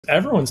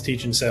Everyone's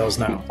teaching sales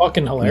now.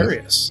 Fucking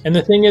hilarious. And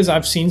the thing is,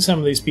 I've seen some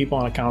of these people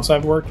on accounts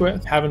I've worked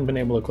with haven't been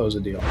able to close a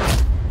deal.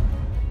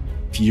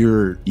 If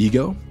your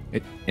ego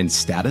and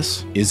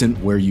status isn't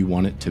where you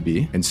want it to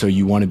be, and so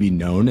you want to be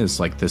known as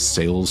like the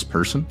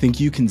salesperson, I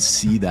think you can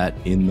see that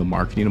in the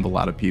marketing of a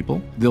lot of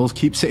people. They'll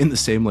keep saying the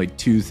same like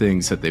two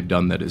things that they've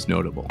done that is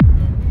notable.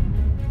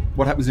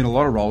 What happens in a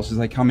lot of roles is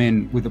they come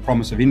in with the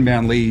promise of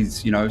inbound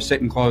leads,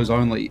 set and close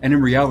only. And in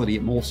reality,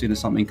 it morphs into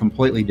something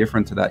completely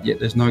different to that. Yet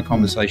there's no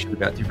conversation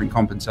about different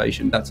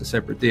compensation. That's a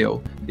separate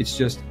deal. It's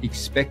just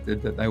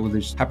expected that they will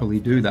just happily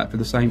do that for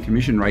the same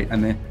commission rate,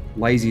 and they're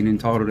lazy and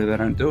entitled if they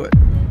don't do it.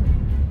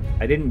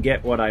 I didn't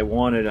get what I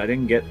wanted. I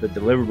didn't get the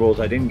deliverables.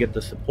 I didn't get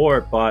the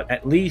support, but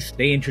at least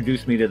they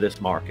introduced me to this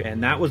market.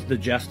 And that was the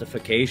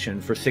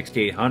justification for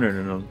 6,800.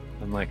 And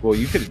I'm like, well,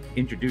 you could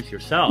introduce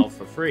yourself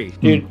for free.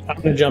 Dude, I'm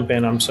going to jump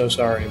in. I'm so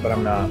sorry, but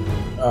I'm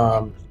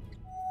not.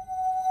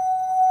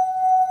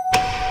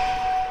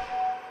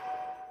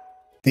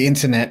 The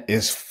internet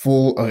is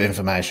full of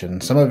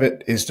information. Some of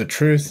it is the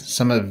truth,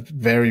 some of it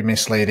very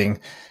misleading.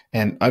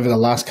 And over the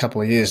last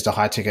couple of years, the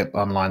high-ticket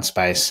online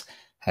space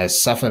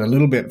has suffered a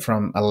little bit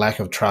from a lack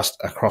of trust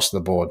across the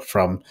board,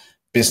 from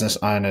business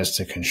owners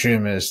to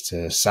consumers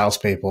to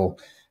salespeople.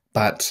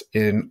 But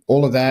in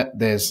all of that,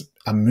 there's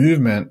a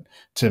movement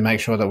to make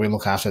sure that we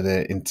look after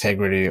the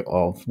integrity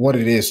of what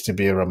it is to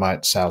be a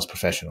remote sales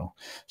professional.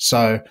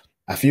 So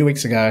a few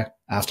weeks ago,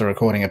 after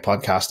recording a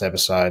podcast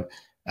episode,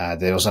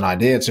 there was an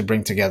idea to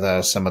bring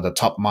together some of the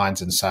top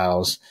minds in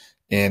sales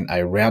in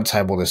a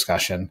roundtable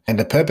discussion. And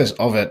the purpose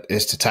of it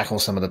is to tackle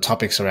some of the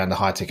topics around the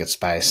high ticket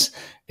space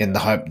in the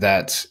hope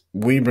that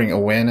we bring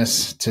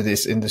awareness to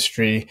this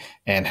industry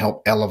and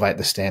help elevate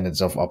the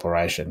standards of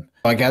operation.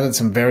 I gathered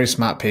some very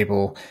smart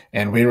people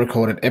and we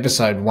recorded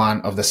episode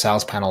 1 of the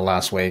sales panel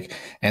last week.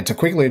 And to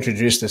quickly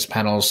introduce this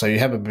panel, so you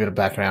have a bit of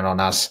background on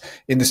us,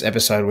 in this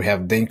episode we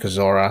have Dean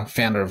Kozora,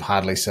 founder of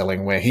Hardly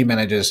Selling, where he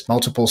manages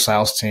multiple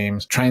sales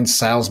teams, trains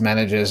sales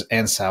managers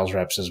and sales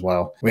reps as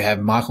well. We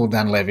have Michael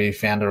Dunleavy,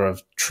 founder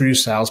of True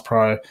Sales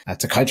Pro.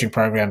 It's a coaching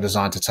program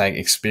designed to take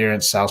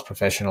experienced sales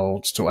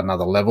professionals to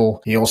another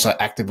level. He also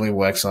actively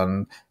works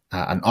on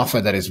an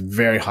offer that is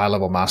very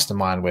high-level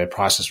mastermind where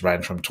prices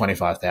range from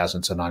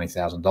 $25,000 to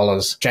 $90,000.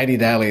 JD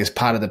Daly is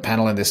part of the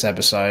panel in this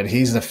episode.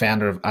 He's the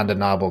founder of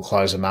Undeniable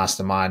Closer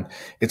Mastermind.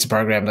 It's a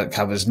program that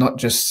covers not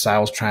just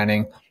sales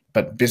training,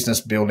 but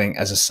business building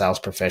as a sales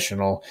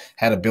professional,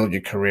 how to build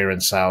your career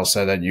in sales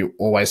so that you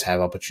always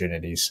have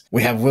opportunities.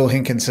 We have Will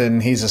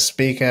Hinkinson. He's a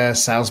speaker,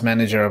 sales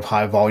manager of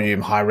high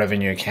volume, high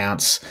revenue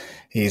accounts.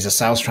 He's a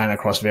sales trainer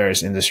across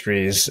various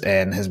industries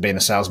and has been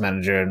a sales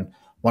manager in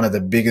one of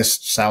the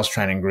biggest sales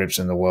training groups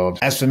in the world.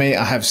 As for me,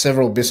 I have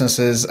several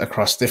businesses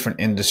across different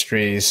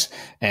industries,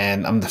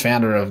 and I'm the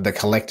founder of the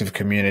Collective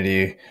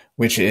Community,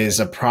 which is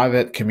a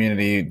private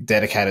community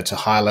dedicated to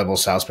high-level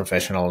sales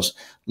professionals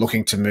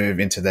looking to move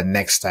into the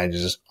next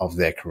stages of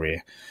their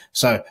career.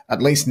 So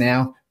at least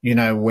now you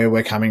know where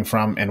we're coming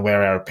from and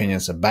where our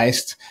opinions are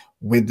based.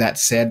 With that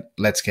said,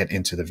 let's get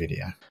into the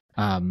video.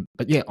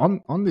 But yeah,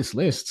 on this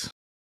list,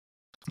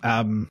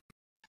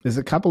 there's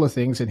a couple of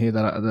things in here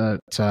that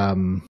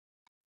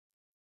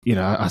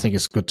I think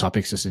it's good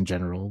topics just in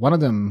general. One of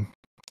them,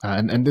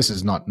 and this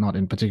is not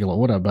in particular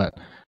order, but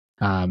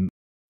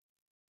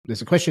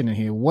there's a question in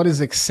here: what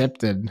is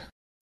accepted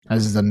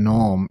as the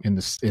norm in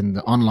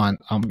the online?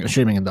 I'm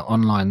assuming in the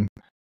online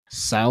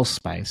sales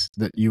space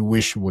that you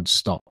wish would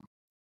stop.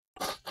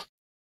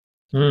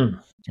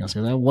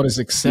 What is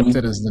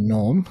accepted as the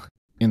norm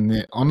in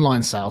the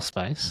online sales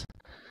space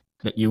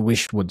that you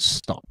wish would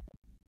stop?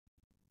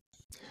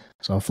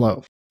 So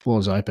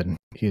floor's open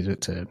here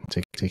to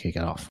kick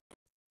it off.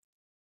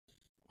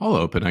 I'll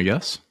open, I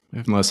guess,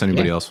 unless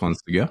anybody else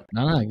wants to go.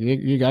 No,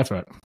 you go for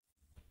it.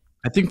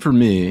 I think for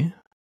me,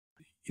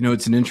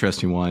 it's an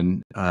interesting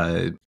one.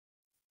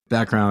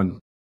 Background,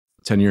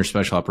 10-year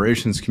special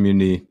operations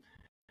community,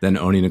 then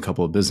owning a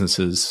couple of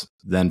businesses,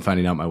 then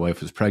finding out my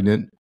wife was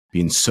pregnant,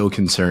 being so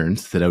concerned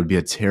that I would be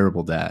a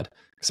terrible dad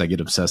because I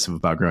get obsessive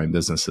about growing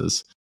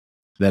businesses,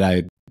 that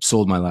I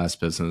sold my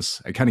last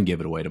business. I kind of gave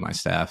it away to my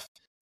staff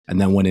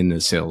and then went into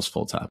sales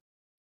full time.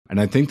 And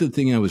I think the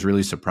thing I was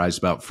really surprised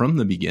about from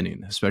the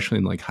beginning, especially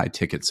in like high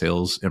ticket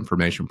sales,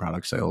 information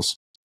product sales,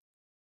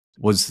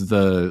 was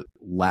the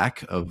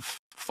lack of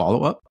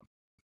follow-up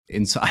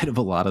inside of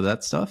a lot of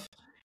that stuff.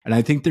 And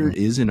I think there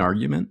is an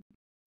argument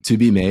to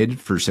be made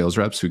for sales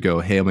reps who go,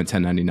 hey, I'm a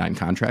 1099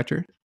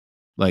 contractor.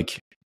 Like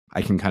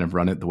I can kind of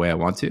run it the way I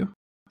want to,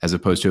 as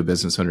opposed to a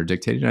business owner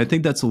dictating. And I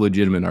think that's a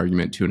legitimate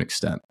argument to an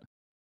extent.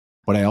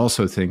 But I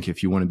also think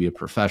if you want to be a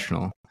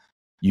professional,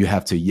 you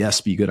have to,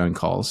 yes, be good on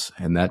calls,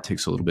 and that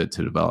takes a little bit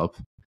to develop,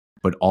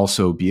 but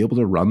also be able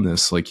to run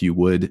this like you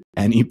would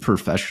any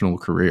professional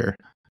career,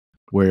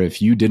 where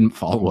if you didn't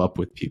follow up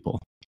with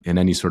people in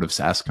any sort of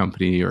SaaS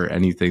company or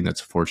anything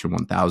that's a Fortune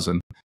 1000,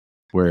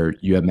 where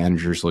you have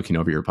managers looking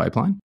over your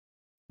pipeline,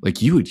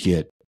 like you would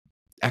get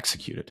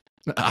executed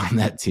on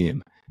that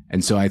team.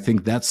 And so I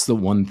think that's the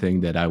one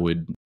thing that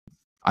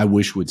I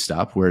wish would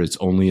stop, where it's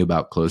only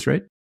about close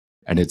rate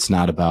And it's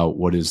not about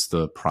what is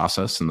the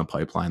process and the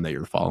pipeline that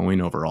you're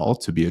following overall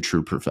to be a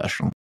true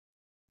professional.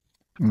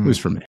 At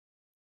least for me.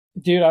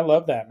 Dude, I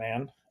love that,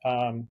 man.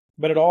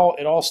 But it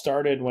all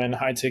started when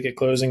high ticket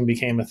closing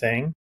became a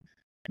thing.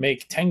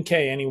 Make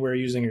 10K anywhere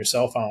using your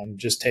cell phone,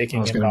 just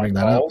taking inbound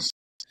calls.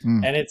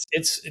 And it's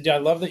I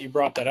love that you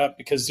brought that up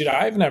because, dude,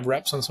 I even have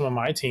reps on some of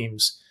my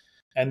teams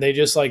and they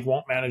just like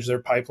won't manage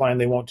their pipeline.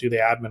 They won't do the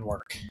admin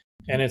work.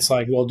 And it's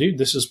like, well, dude,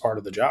 this is part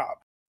of the job.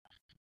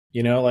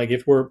 You know, like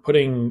if we're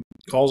putting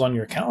calls on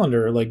your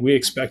calendar, like we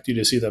expect you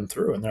to see them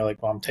through. And they're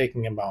like, well, I'm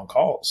taking inbound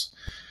calls.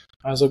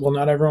 I was like, well,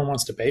 not everyone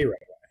wants to pay right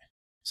away.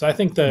 So I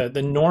think the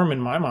norm in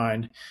my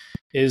mind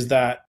is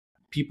that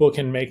people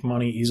can make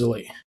money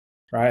easily,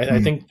 right? I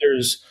think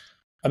there's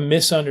a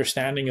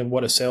misunderstanding of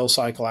what a sales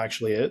cycle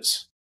actually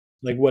is,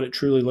 like what it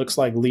truly looks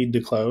like lead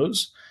to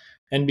close.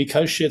 And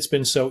because shit's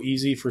been so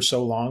easy for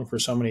so long for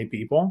so many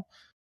people,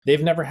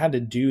 they've never had to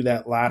do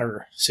that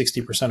latter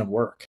 60% of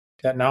work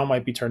that now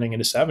might be turning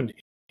into 70,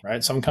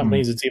 right? Some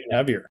companies, it's even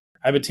heavier.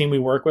 I have a team we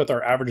work with,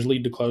 our average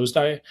lead to close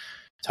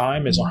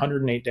time is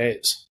 108 days.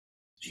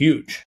 It's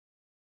huge.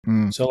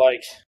 So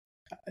like,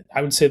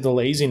 I would say the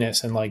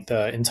laziness and like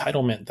the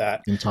entitlement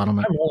that I'm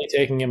only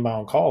taking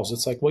inbound calls.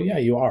 It's like, well, yeah,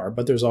 you are,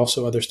 but there's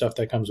also other stuff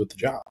that comes with the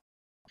job.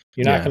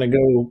 You're not going to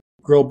go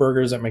grill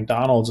burgers at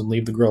McDonald's and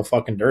leave the grill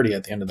fucking dirty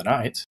at the end of the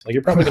night. Like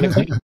you're probably going to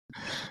clean.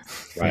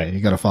 Right. Yeah,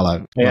 you got to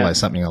follow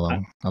something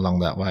along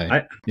that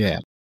way.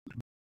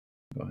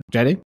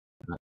 JD?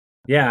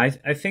 Yeah,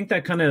 I think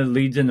that kind of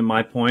leads into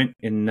my point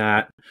in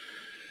that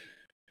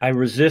I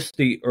resist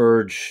the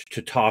urge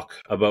to talk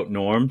about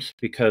norms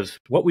because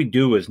what we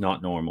do is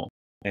not normal.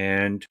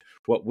 And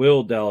what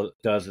Will does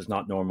is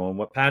not normal. And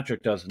what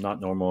Patrick does is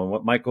not normal. And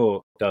what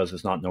Michael does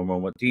is not normal.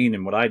 And what Dean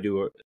and what I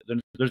do,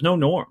 there's no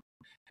norm.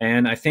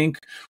 And I think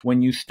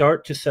when you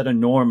start to set a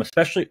norm,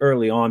 especially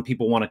early on,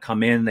 people want to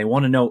come in, they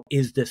want to know,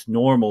 is this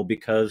normal?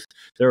 Because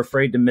they're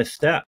afraid to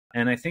misstep.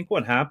 And I think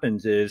what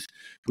happens is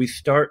we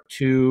start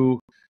to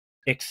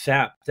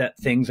accept that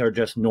things are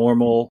just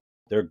normal,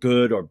 they're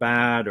good or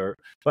bad,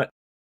 but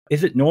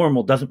is it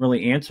normal doesn't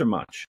really answer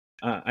much.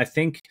 I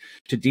think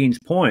to Dean's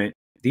point,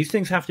 these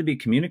things have to be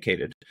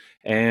communicated.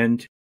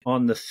 And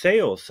on the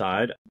sales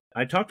side,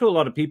 I talk to a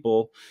lot of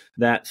people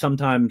that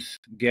sometimes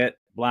get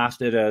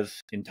blasted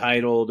as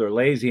entitled or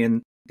lazy,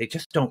 and they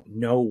just don't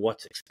know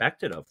what's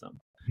expected of them.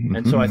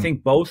 And so I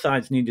think both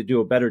sides need to do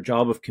a better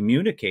job of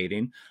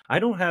communicating. I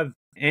don't have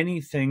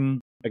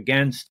anything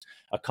against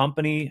a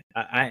company.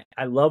 I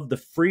love the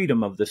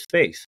freedom of the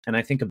space. And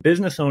I think a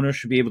business owner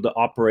should be able to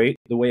operate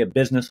the way a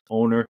business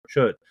owner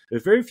should.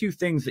 There's very few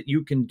things that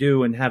you can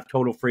do and have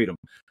total freedom.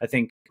 I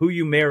think who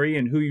you marry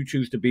and who you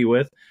choose to be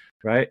with,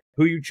 right?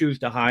 Who you choose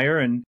to hire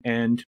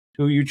and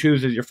who you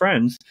choose as your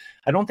friends.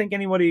 I don't think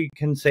anybody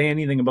can say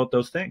anything about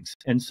those things.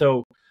 And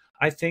so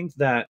I think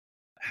that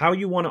how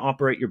you want to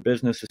operate your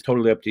business is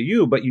totally up to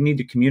you, but you need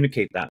to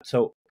communicate that.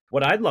 So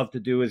what I'd love to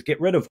do is get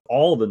rid of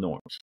all the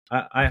norms.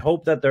 I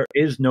hope that there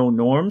is no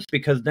norms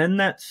because then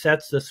that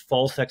sets this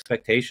false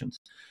expectations.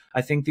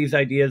 I think these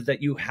ideas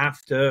that you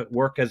have to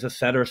work as a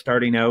setter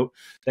starting out,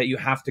 that you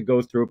have to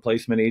go through a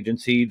placement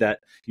agency, that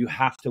you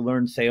have to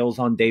learn sales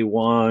on day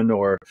one,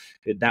 or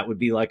that would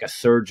be like a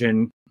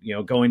surgeon,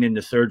 going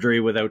into surgery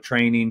without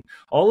training.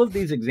 All of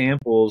these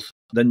examples,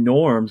 the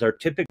norms are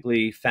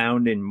typically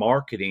found in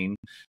marketing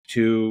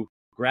to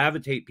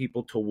gravitate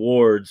people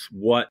towards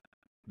what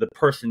the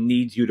person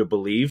needs you to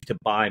believe to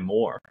buy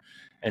more.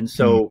 And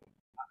so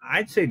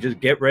I'd say just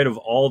get rid of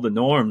all the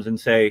norms and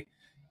say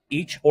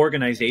each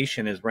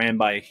organization is ran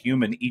by a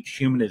human. Each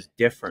human is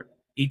different.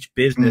 Each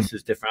business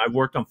is different. I've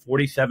worked on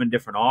 47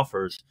 different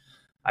offers.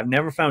 I've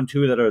never found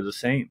two that are the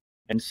same.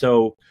 And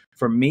so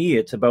for me,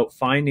 it's about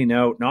finding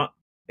out, not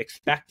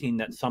expecting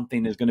that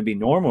something is going to be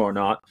normal or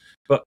not,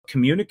 but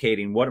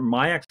communicating what are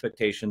my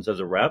expectations as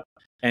a rep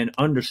and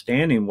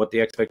understanding what the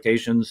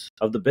expectations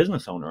of the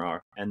business owner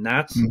are. And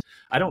that's,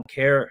 I don't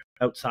care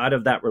outside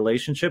of that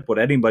relationship what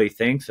anybody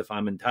thinks, if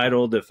I'm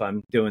entitled, if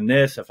I'm doing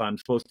this, if I'm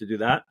supposed to do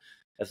that.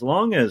 As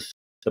long as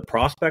the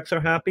prospects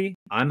are happy,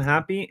 I'm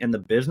happy, and the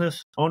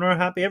business owner are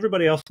happy,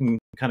 everybody else can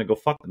kind of go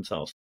fuck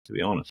themselves, to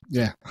be honest.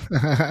 Yeah.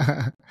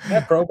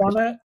 That probe on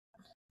that?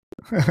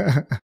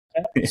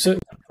 So,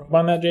 probe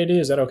on that, JD?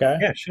 Is that okay?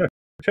 Yeah, sure.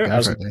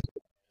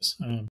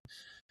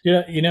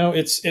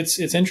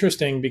 It's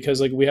interesting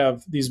because like we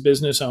have these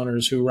business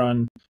owners who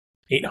run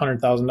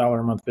 $800,000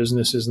 a month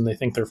businesses and they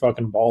think they're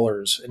fucking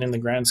ballers. And in the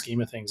grand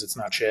scheme of things, it's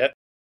not shit.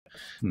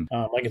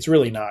 Like it's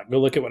really not. Go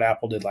look at what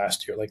Apple did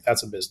last year. Like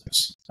that's a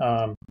business.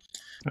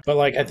 But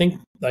like I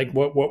think like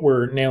what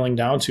we're nailing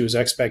down to is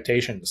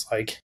expectations.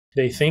 Like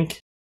they think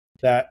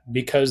that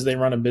because they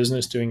run a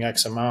business doing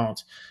X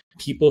amount,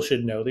 people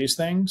should know these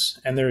things.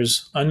 And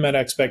there's unmet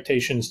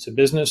expectations to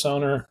business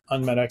owner,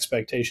 unmet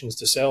expectations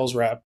to sales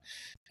rep.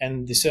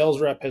 And the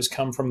sales rep has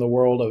come from the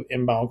world of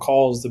inbound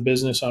calls. The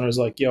business owner is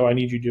like, yo, I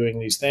need you doing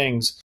these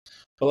things.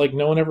 But like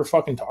no one ever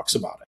fucking talks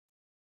about it.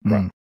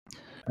 Right.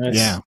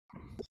 Yeah.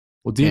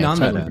 Well, Dean, on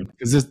that end,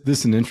 because this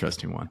is an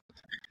interesting one.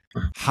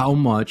 How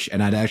much,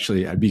 and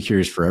I'd be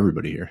curious for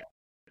everybody here,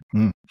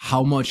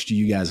 How much do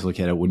you guys look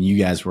at it when you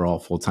guys were all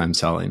full-time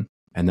selling?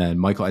 And then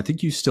Michael, I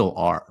think you still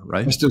are,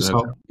 right? I still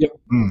sell. Yep.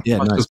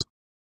 Yeah, I nice. still...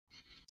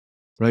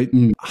 Right?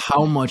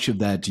 How much of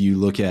that do you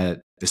look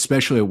at,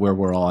 especially at where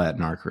we're all at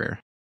in our career?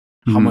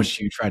 How much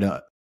do you try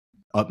to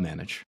up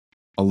manage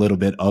a little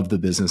bit of the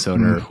business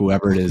owner,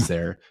 whoever it is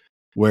there,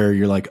 where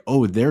you're like,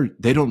 oh,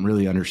 they don't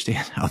really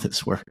understand how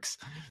this works.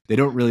 They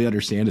don't really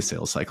understand a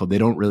sales cycle. They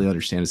don't really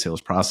understand a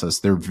sales process.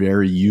 They're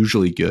very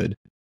usually good,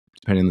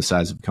 depending on the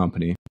size of the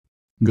company,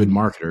 good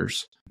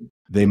marketers.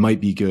 They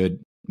might be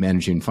good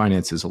managing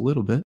finances a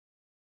little bit,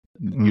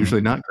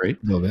 usually not great.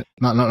 A little bit.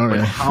 Not really.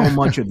 But how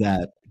much of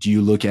that do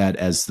you look at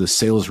as the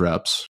sales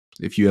reps,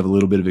 if you have a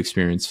little bit of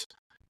experience,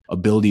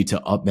 ability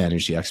to up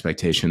manage the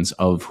expectations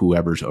of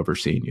whoever's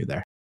overseeing you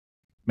there?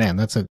 Man,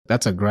 that's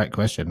a great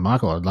question.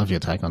 Michael, I'd love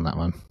your take on that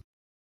one.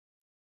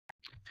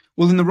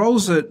 Well, in the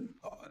roles that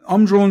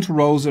I'm drawn to,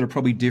 roles that are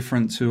probably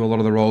different to a lot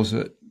of the roles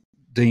that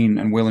Dean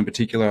and Will in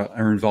particular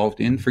are involved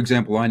in. For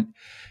example, I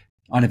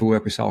never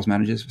work with sales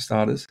managers, for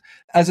starters.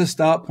 As a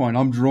start point,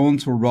 I'm drawn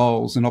to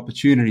roles and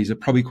opportunities that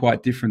are probably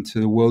quite different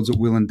to the worlds that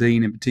Will and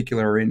Dean in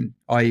particular are in,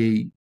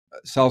 i.e.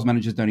 sales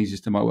managers don't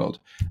exist in my world.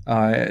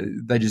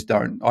 They just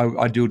don't.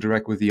 I deal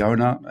direct with the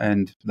owner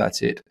and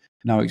that's it.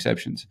 No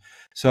exceptions.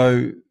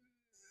 So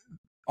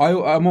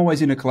I'm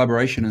always in a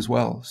collaboration as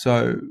well.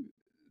 So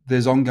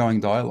there's ongoing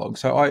dialogue.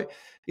 So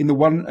in the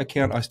one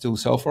account I still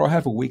sell for, I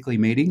have a weekly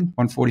meeting,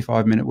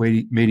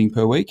 145-minute meeting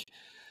per week.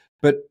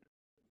 But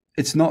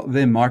it's not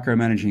them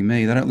micromanaging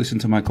me. They don't listen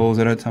to my calls.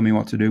 They don't tell me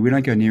what to do. We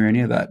don't go near any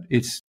of that.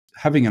 It's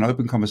having an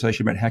open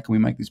conversation about how can we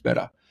make this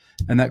better.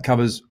 And that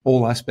covers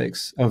all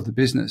aspects of the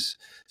business.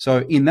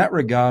 So in that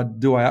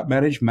regard, do I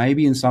up-manage?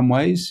 Maybe in some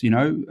ways,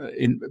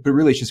 but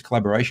really it's just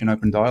collaboration,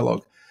 open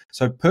dialogue.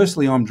 So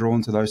personally, I'm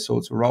drawn to those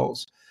sorts of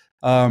roles.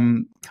 I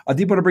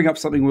did want to bring up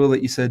something, Will,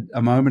 that you said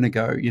a moment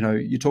ago.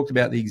 You talked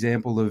about the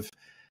example of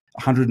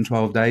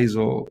 112 days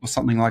or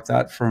something like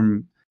that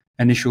from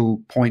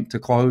initial point to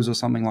close or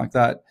something like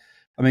that.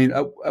 I mean,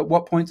 at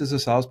what point does a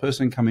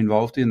salesperson come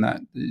involved in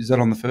that? Is that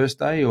on the first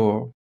day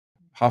or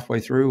halfway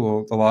through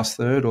or the last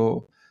third,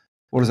 or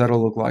what does that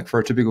all look like for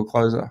a typical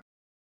closer?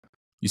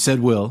 You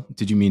said Will.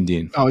 Did you mean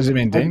Dean? Oh, does it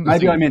mean Dean?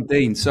 Maybe I meant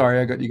Dean. Sorry,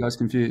 I got you guys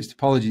confused.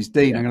 Apologies.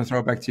 Dean, I'm going to throw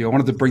it back to you. I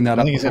wanted to bring that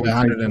up. I think he said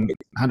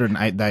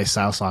 108-day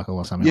sales cycle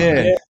or something. Yeah.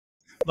 Like that.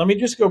 Let me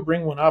just go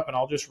bring one up and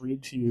I'll just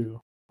read to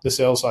you the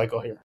sales cycle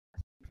here,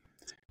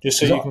 just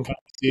so you can kind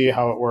of see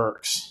how it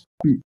works.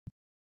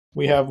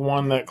 We have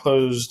one that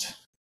closed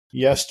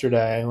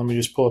yesterday. Let me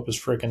just pull up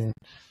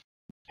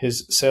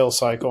his sales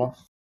cycle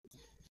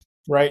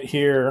right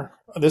here.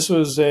 This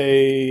one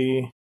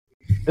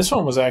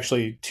was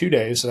actually 2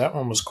 days, so that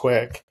one was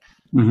quick.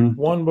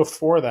 One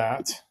before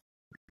that,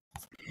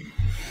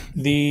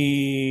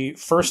 the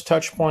first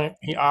touch point,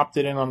 he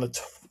opted in on the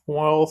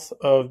 12th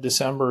of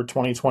December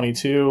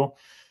 2022.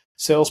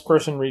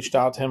 Salesperson reached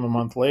out to him a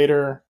month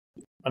later,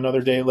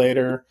 another day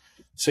later.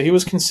 So he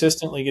was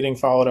consistently getting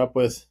followed up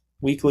with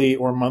weekly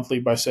or monthly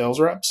by sales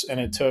reps, and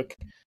it took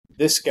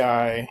this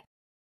guy,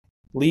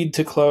 lead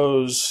to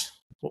close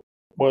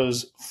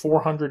was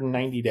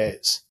 490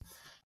 days.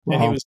 Wow.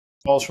 And he was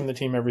calls from the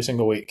team every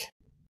single week.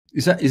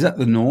 Is that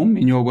the norm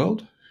in your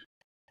world?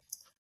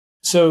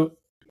 So,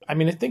 I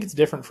mean, I think it's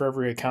different for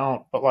every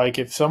account, but like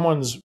if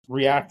someone's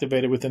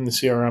reactivated within the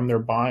CRM, they're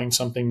buying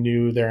something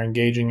new, they're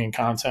engaging in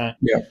content.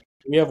 Yeah.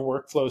 We have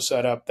workflows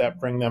set up that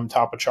bring them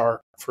top of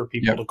chart for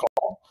people to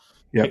call.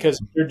 Yep.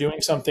 Because if you're doing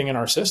something in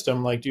our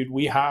system, like, dude,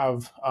 we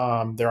have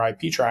their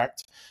IP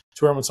tracked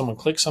to where when someone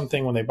clicks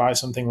something, when they buy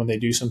something, when they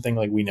do something,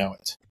 like we know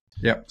it.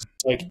 Yep.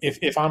 Like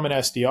if I'm an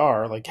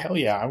SDR, like, hell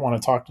yeah, I want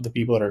to talk to the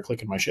people that are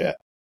clicking my shit.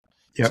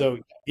 Yep. So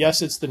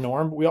yes, it's the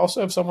norm. But we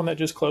also have someone that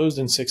just closed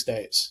in 6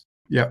 days.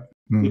 Yep.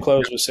 We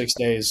closed with 6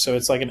 days. So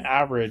it's like an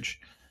average.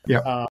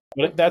 Yeah.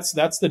 But that's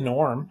the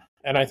norm.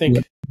 And I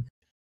think,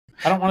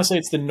 I don't want to say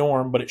it's the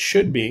norm, but it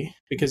should be,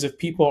 because if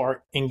people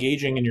are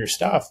engaging in your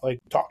stuff, like,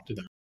 talk to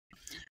them.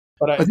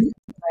 But the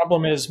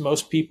problem is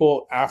most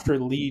people, after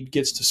the lead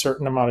gets to a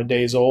certain amount of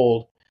days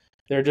old,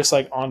 they're just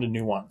like on to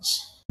new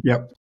ones.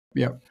 Yep.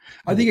 Yep.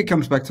 I think it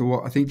comes back to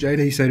what I think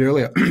JD said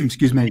earlier,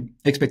 excuse me,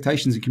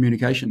 expectations and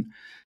communication.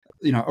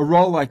 A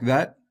role like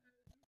that,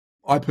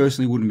 I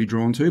personally wouldn't be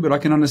drawn to, but I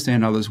can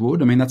understand others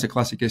would. I mean, that's a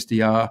classic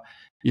SDR,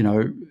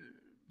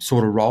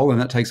 sort of role,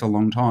 and that takes a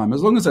long time.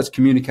 As long as that's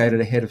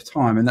communicated ahead of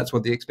time, and that's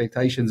what the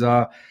expectations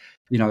are,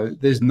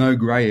 there's no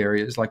gray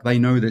areas. Like, they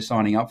know they're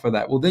signing up for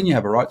that. Well, then you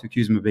have a right to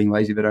accuse them of being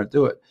lazy if they don't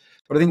do it.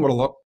 But I think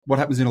what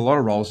happens in a lot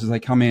of roles is they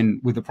come in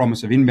with the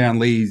promise of inbound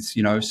leads,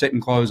 set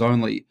and close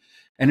only.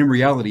 And in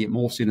reality, it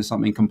morphs into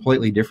something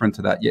completely different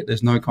to that. Yet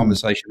there's no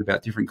conversation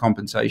about different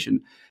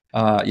compensation.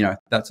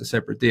 That's a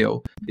separate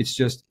deal. It's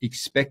just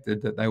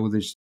expected that they will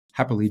just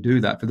happily do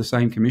that for the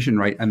same commission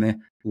rate, and they're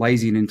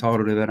lazy and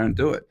entitled if they don't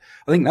do it.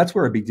 I think that's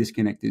where a big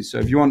disconnect is. So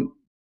if you want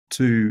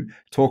to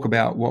talk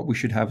about what we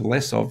should have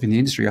less of in the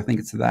industry, I think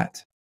it's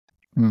that.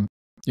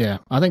 Yeah,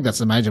 I think that's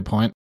the major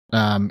point,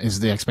 is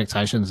the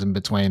expectations in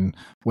between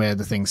where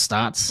the thing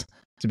starts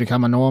to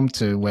become a norm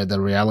to where the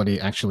reality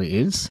actually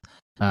is.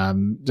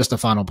 just a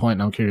final point,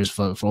 and I'm curious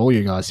for all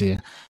you guys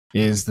here,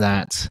 is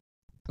that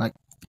like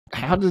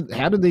how do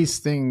these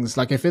things,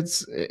 like if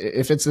it's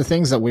the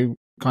things that we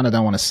kind of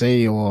don't want to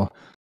see, or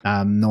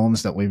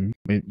norms that we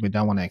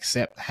don't want to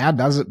accept, how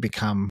does it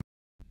become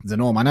the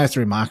norm? I know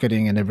through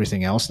marketing and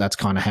everything else, that's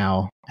kind of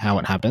how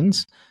it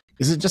happens.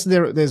 Is it just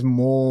there's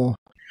more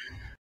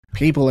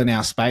people in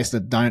our space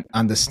that don't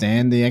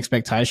understand the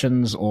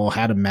expectations or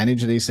how to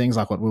manage these things,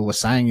 like what we were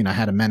saying, you know,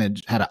 how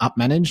to up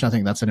manage? I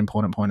think that's an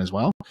important point as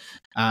well.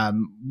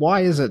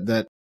 Why is it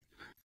that,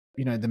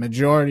 you know, the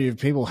majority of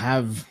people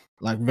have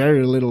like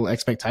very little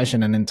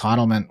expectation and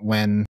entitlement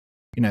when,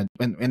 you know,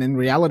 and in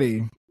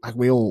reality, like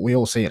we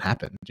all see it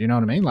happen. Do you know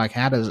what I mean? Like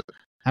how does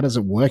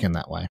it work in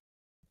that way?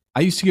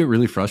 I used to get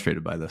really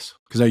frustrated by this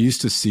because I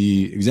used to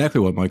see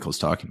exactly what Michael's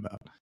talking about,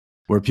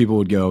 where people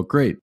would go,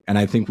 great. And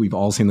I think we've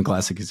all seen the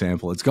classic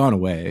example. It's gone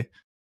away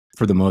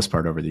for the most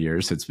part over the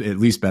years. It's at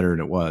least better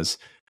than it was.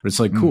 But it's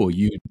like, cool.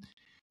 You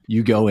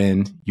go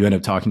in, you end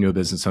up talking to a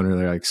business owner.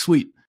 They're like,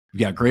 sweet,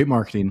 we've got great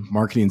marketing.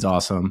 Marketing's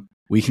awesome.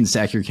 We can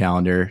stack your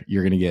calendar.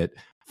 You're going to get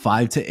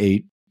 5 to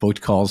 8 booked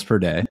calls per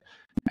day.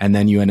 And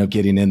then you end up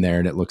getting in there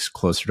and it looks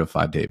closer to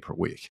 5 to 8 per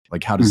week.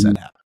 Like, how does that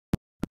happen?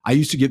 I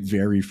used to get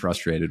very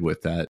frustrated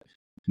with that.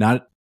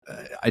 I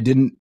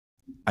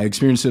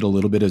experienced it a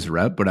little bit as a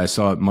rep, but I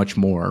saw it much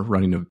more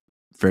running a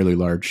fairly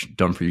large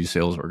done for you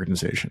sales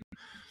organization.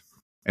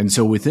 And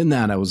so within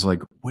that, I was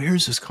like, where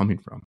is this coming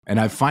from? And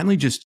I finally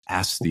just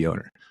asked the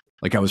owner.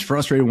 Like, I was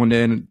frustrated one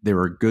day and they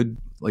were a good,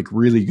 like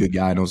really good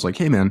guy. And I was like,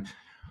 hey man,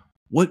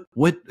 what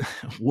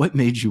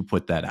made you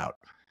put that out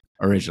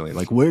originally?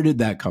 Like, where did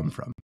that come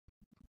from?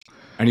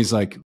 And he's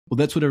like, well,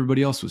 that's what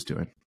everybody else was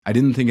doing. I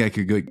didn't think I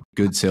could get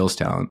good sales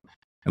talent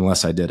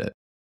unless I did it.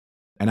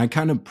 And I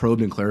kind of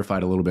probed and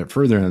clarified a little bit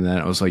further than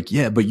that. I was like,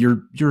 yeah, but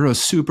you're a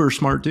super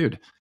smart dude.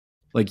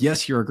 Like,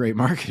 yes, you're a great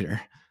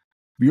marketer.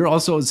 You're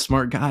also a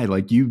smart guy.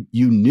 Like you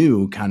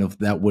knew kind of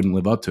that wouldn't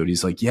live up to it.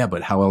 He's like, yeah,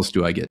 but how else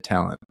do I get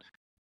talent?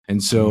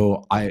 And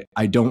so I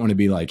don't want to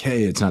be like,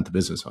 hey, it's not the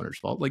business owner's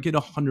fault. Like it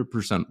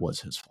 100%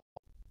 was his fault.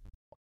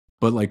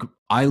 But like,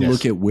 I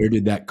look at where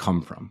did that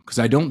come from? Because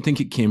I don't think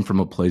it came from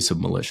a place of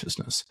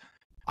maliciousness.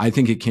 I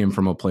think it came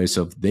from a place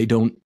of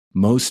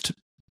most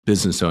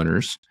business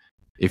owners,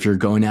 if you're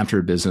going after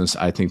a business,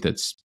 I think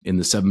that's in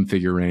the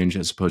 7-figure range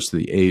as opposed to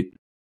the 8.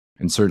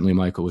 And certainly,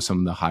 Michael, with some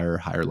of the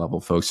higher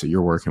level folks that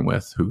you're working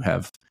with who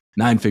have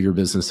 9-figure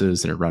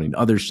businesses and are running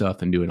other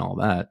stuff and doing all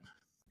that,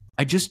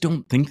 I just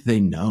don't think they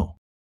know.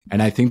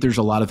 And I think there's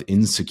a lot of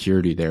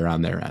insecurity there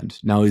on their end.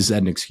 Now, is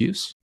that an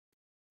excuse?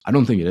 I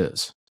don't think it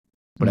is.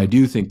 But I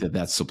do think that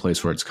that's the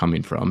place where it's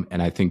coming from.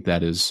 And I think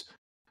that is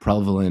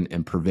prevalent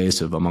and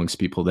pervasive amongst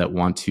people that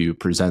want to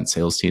present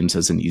sales teams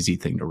as an easy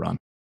thing to run.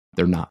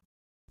 They're not.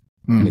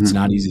 And it's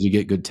not easy to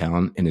get good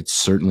talent. And it's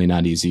certainly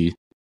not easy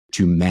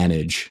to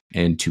manage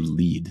and to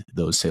lead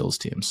those sales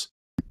teams.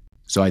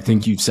 So I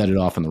think you've set it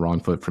off on the wrong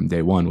foot from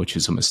day one, which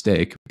is a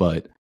mistake,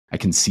 but I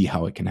can see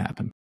how it can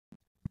happen.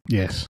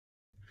 Yes.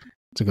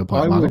 It's a good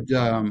point.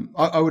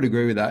 I would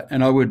agree with that.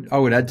 And I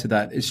would add to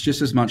that. It's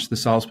just as much the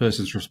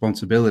salesperson's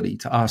responsibility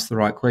to ask the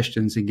right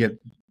questions and get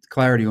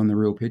clarity on the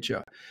real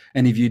picture.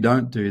 And if you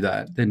don't do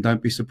that, then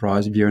don't be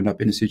surprised if you end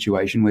up in a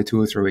situation where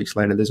 2 or 3 weeks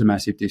later, there's a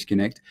massive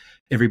disconnect.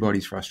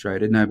 Everybody's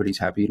frustrated, nobody's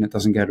happy, and it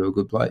doesn't go to a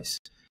good place.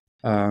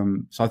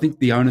 So I think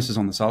the onus is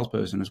on the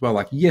salesperson as well.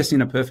 Like, yes,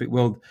 in a perfect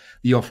world,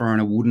 the offer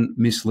owner wouldn't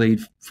mislead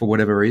for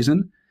whatever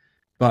reason.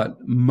 But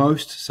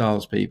most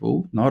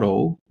salespeople, not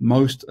all,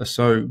 most are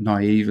so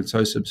naive and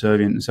so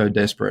subservient and so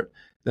desperate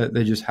that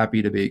they're just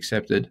happy to be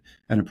accepted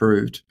and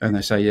approved. And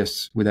they say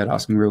yes without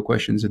asking real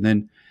questions. And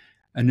then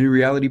a new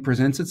reality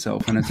presents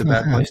itself and it's a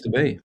bad place to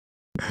be.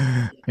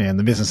 Yeah, and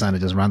the business owner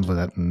just runs with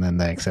it and then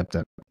they accept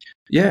it.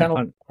 Yeah. Kind of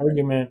like the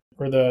argument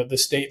or the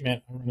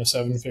statement in a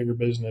 7-figure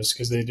business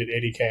because they did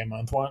 $80K a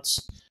month once.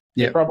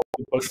 Yeah. They probably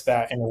booked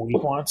that in a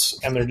week once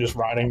and they're just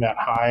riding that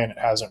high and it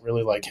hasn't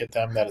really like hit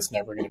them that it's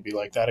never going to be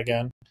like that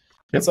again.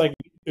 Yep. It's like,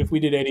 if we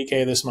did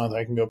 $80K this month,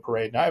 I can go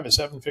parade and I have a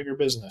 7-figure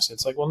business.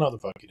 It's like, well, no, the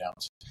fuck you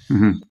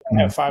don't.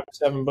 I have 5 to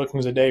 7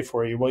 bookings a day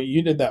for you. Well,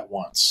 you did that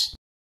once.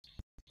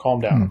 Calm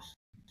down.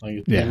 Like,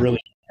 you really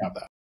don't have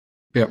that.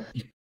 Yep.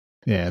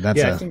 Yeah,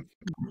 that's I think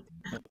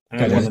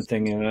one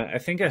thing, and I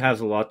think it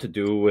has a lot to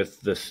do with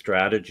the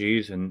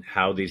strategies and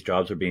how these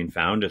jobs are being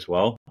found as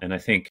well. And I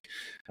think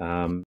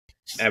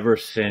ever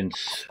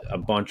since a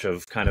bunch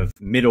of kind of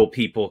middle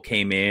people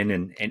came in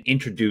and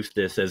introduced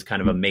this as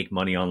kind of a make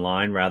money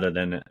online rather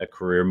than a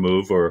career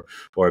move or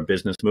a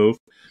business move,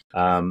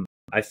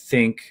 I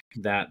think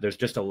that there's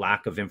just a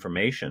lack of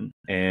information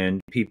and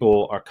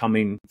people are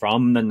coming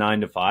from the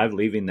 9 to 5,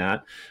 leaving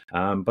that,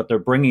 but they're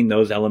bringing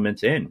those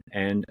elements in.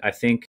 And I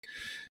think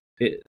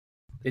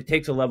it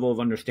takes a level of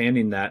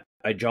understanding that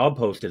a job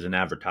post is an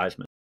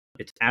advertisement.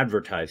 It's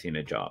advertising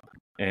a job.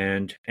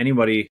 And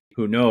anybody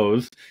who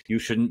knows you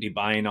shouldn't be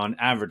buying on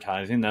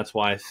advertising. That's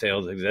why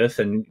sales exists.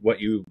 And what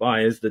you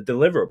buy is the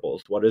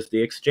deliverables. What is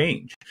the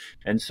exchange?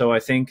 And so I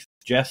think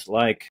just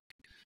like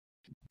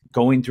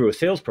going through a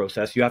sales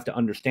process, you have to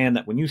understand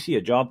that when you see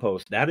a job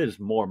post, that is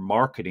more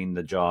marketing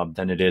the job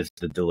than it is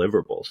the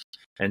deliverables.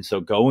 And so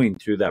going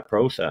through that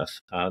process,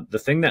 the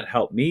thing that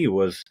helped me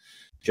was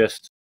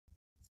just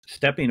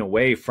stepping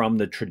away from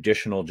the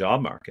traditional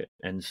job market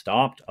and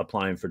stopped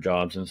applying for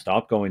jobs and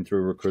stopped going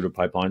through recruiter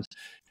pipelines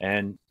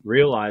and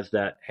realized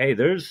that, hey,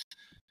 there's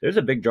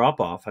a big drop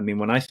off. I mean,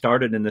 when I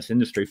started in this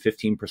industry,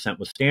 15%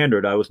 was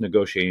standard. I was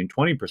negotiating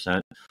 20%.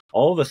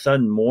 All of a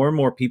sudden, more and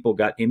more people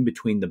got in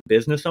between the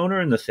business owner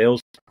and the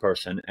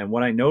salesperson. And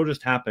what I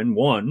noticed happened,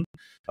 one,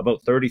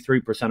 about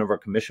 33% of our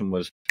commission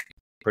was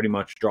pretty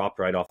much dropped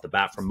right off the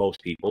bat for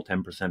most people.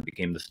 10%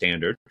 became the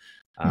standard.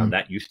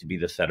 That used to be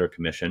the setter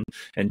commission.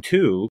 And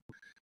two,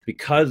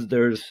 because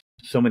there's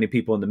so many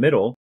people in the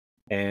middle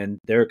and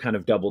they're kind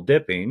of double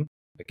dipping,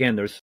 again,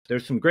 there's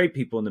some great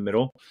people in the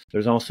middle.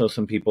 There's also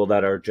some people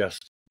that are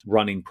just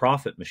running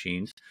profit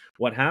machines.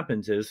 What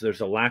happens is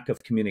there's a lack of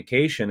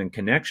communication and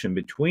connection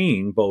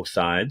between both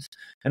sides.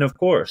 And of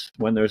course,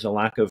 when there's a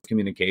lack of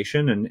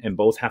communication and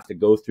both have to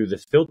go through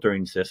this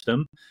filtering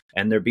system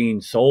and they're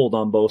being sold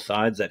on both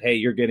sides that, hey,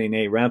 you're getting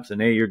A reps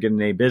and hey, you're getting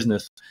A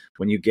business.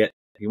 When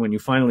you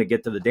finally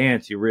get to the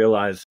dance, you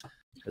realize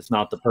it's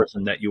not the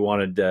person that you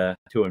wanted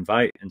to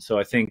invite. And so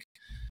I think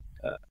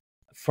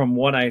from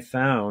what I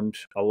found,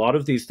 a lot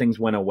of these things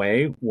went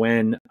away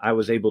when I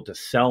was able to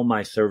sell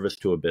my service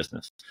to a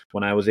business,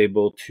 when I was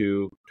able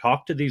to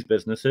talk to these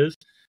businesses,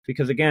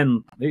 because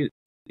again,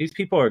 these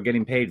people are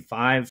getting paid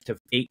 $5,000 to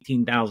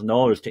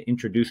 $18,000 to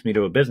introduce me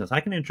to a business. I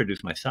can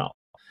introduce myself.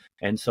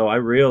 And so I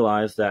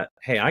realized that,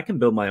 hey, I can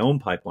build my own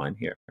pipeline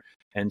here.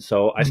 And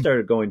so I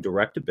started going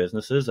direct to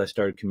businesses. I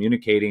started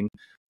communicating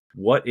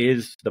what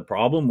is the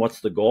problem,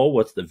 what's the goal,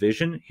 what's the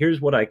vision. Here's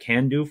what I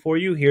can do for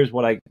you. Here's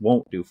what I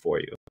won't do for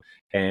you.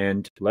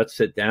 And let's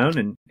sit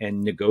down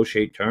and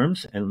negotiate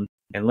terms and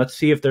let's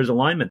see if there's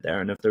alignment there.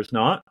 And if there's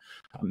not,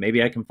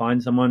 maybe I can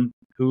find someone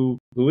who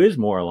is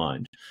more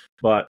aligned.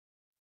 But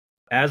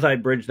as I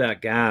bridged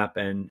that gap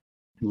and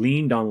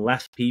leaned on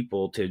less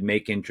people to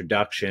make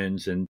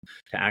introductions and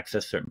to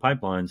access certain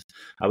pipelines,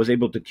 I was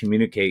able to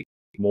communicate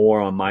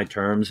more on my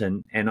terms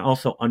and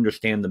also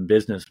understand the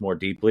business more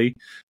deeply,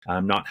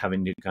 not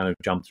having to kind of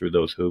jump through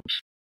those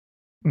hoops.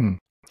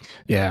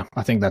 Yeah,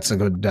 I think that's a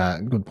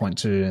good point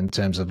too, in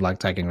terms of like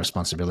taking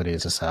responsibility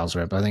as a sales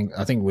rep. I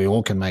think we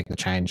all can make the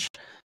change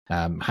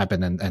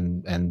happen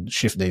and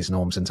shift these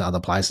norms into other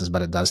places,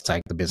 but it does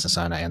take the business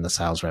owner and the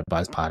sales rep,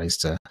 both parties,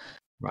 to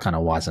kind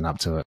of wisen up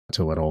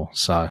to it all.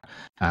 So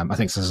I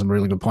think there's some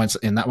really good points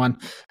in that one.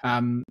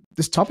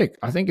 This topic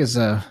I think is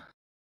a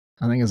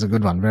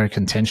good one, very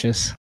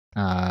contentious.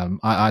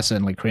 I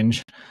certainly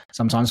cringe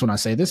sometimes when I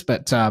see this,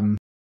 but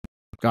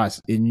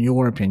guys, in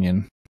your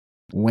opinion,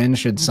 when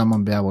should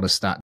someone be able to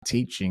start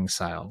teaching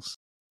sales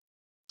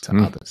to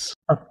others?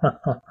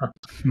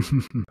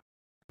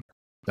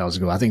 That was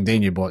good. I think,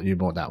 Dean, you brought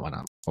that one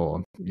up,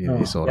 or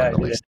you saw it on the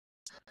list.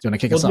 Do you want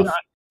to kick us off?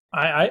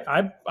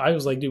 I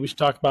was like, dude, we should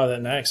talk about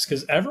that next,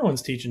 because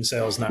everyone's teaching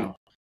sales now.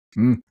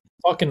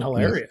 Fucking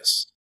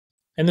hilarious.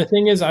 And the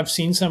thing is, I've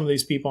seen some of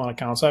these people on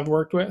accounts I've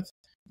worked with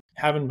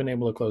haven't been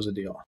able to close a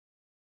deal.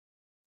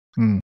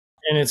 And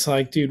it's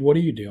like, dude, what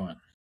are you doing?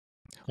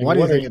 Like, why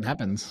do you think it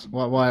happens?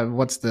 Why?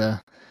 What's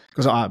the?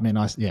 Because I mean,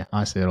 I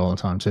see it all the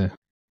time too.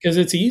 Because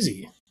it's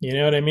easy. You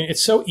know what I mean?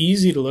 It's so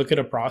easy to look at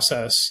a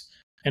process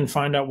and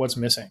find out what's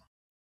missing.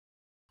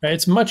 Right?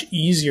 It's much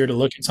easier to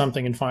look at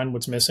something and find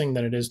what's missing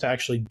than it is to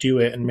actually do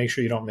it and make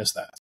sure you don't miss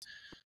that.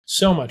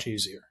 So much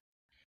easier.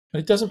 But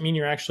it doesn't mean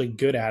you're actually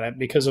good at it,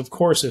 because of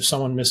course, if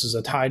someone misses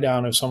a tie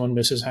down, if someone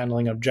misses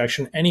handling an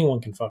objection,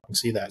 anyone can fucking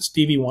see that.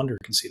 Stevie Wonder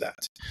can see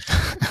that.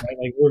 Right?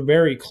 Like, we're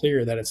very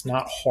clear that it's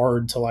not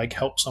hard to like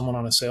help someone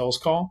on a sales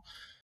call.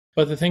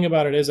 But the thing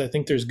about it is, I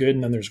think there's good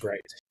and then there's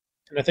great.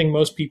 And I think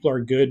most people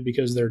are good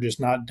because they're just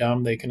not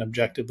dumb. They can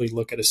objectively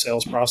look at a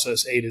sales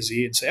process A to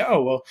Z and say,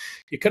 oh, well,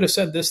 you could have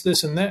said this,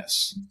 this, and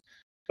this.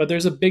 But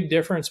there's a big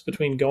difference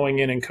between going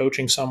in and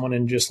coaching someone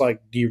and just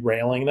like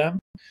derailing them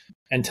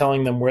and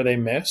telling them where they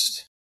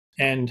missed.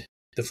 And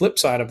the flip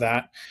side of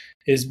that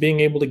is being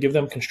able to give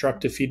them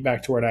constructive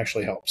feedback to where it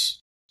actually helps.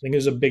 I think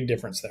there's a big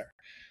difference there.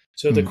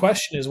 So the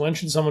question is, when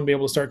should someone be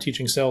able to start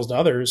teaching sales to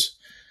others?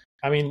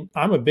 I mean,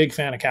 I'm a big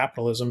fan of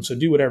capitalism, so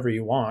do whatever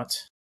you want.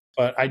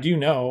 But I do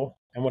know,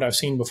 and what I've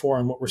seen before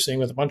and what we're seeing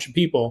with a bunch of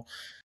people,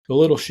 the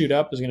little shoot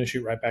up is going to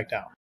shoot right back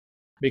down.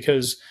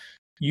 Because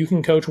you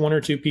can coach one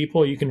or two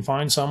people, you can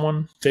find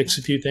someone, fix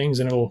a few things,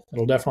 and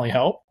it'll definitely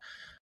help.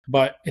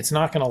 But it's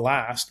not going to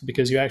last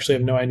because you actually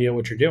have no idea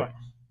what you're doing.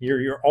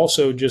 You're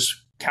also just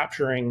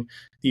capturing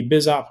the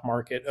biz op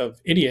market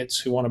of idiots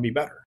who want to be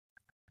better,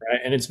 right?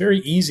 And it's very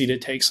easy to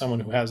take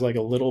someone who has like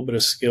a little bit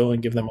of skill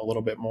and give them a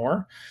little bit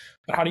more.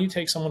 But how do you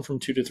take someone from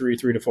 2 to 3,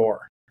 3 to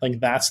 4? Like,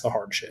 that's the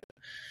hard shit.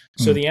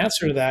 So the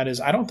answer to that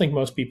is, I don't think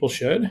most people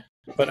should.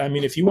 But I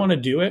mean, if you want to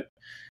do it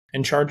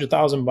and charge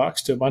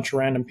 $1,000 to a bunch of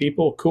random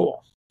people,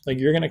 cool. Like,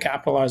 you're going to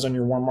capitalize on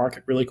your warm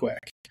market really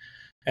quick.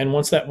 And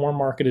once that warm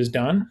market is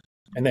done,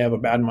 and they have a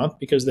bad month,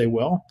 because they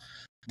will,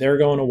 they're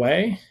going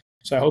away.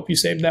 So I hope you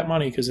saved that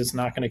money, because it's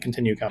not going to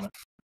continue coming.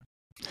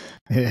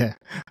 Yeah,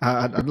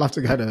 I'd love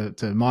to go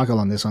to Michael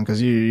on this one,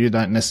 because you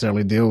don't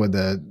necessarily deal with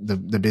the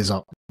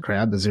BizOp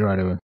crowd, the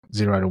zero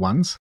to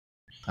ones.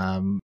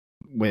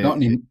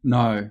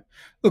 No.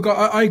 Look,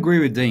 I agree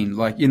with Dean,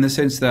 like in the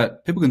sense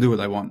that people can do what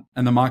they want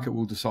and the market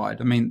will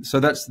decide. I mean, so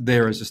that's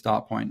there as a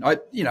start point.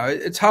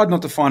 It's hard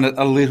not to find it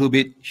a little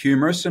bit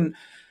humorous, and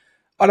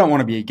I don't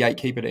want to be a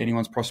gatekeeper to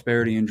anyone's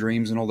prosperity and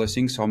dreams and all those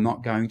things, so I'm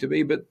not going to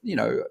be. But,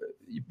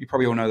 you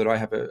probably all know that I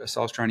have a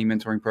sales training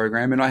mentoring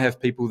program, and I have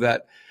people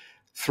that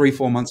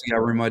 3-4 months ago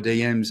were in my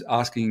DMs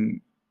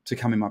asking to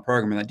come in my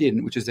program, and they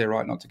didn't, which is their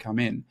right not to come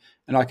in.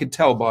 And I could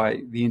tell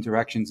by the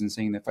interactions and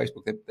seeing their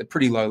Facebook, they're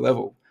pretty low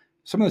level.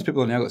 Some of those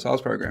people have now got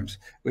sales programs,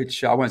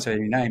 which I won't say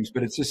any names,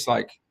 but it's just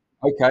like,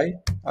 okay.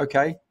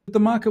 The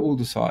market will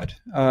decide.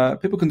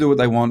 People can do what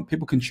they want.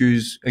 People can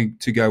choose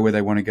to go where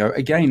they want to go.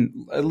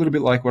 Again, a little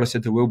bit like what I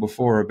said to Will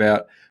before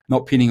about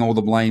not pinning all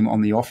the blame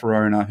on the offer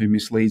owner who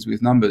misleads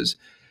with numbers.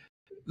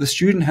 The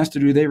student has to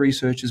do their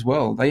research as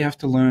well. They have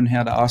to learn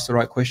how to ask the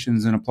right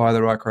questions and apply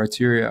the right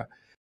criteria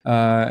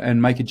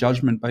and make a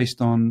judgment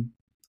based on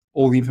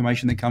all the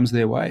information that comes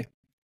their way.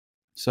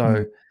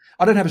 So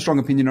I don't have a strong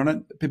opinion on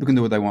it. People can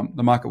do what they want.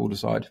 The market will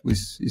decide,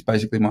 is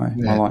basically my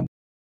line.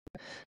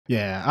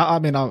 Yeah, I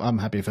mean, I'm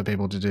happy for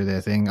people to do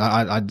their thing.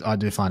 I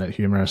do find it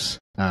humorous.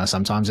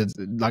 Sometimes it's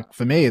like,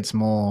 for me, it's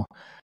more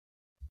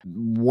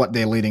what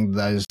they're leading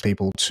those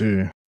people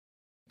to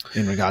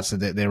in regards to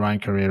their own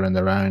career and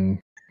their own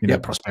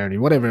prosperity,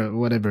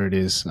 whatever it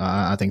is.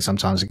 I think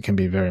sometimes it can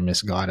be very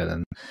misguided,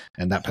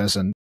 and that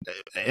person,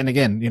 and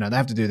again, they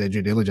have to do their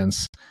due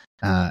diligence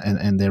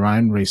and their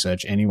own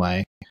research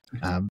anyway.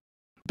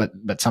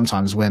 But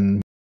sometimes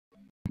when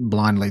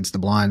blind leads the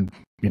blind,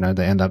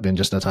 they end up in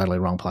just a totally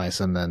wrong place,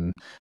 and then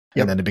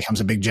it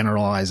becomes a big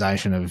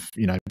generalization of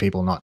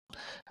people not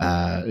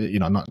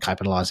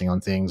capitalizing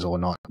on things, or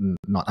not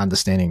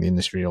understanding the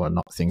industry, or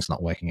things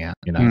not working out.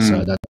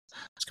 So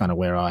that's kind of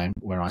where I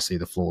see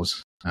the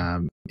flaws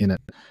in it.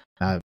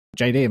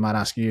 JD, I might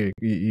ask you.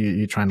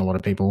 You train a lot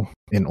of people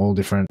in all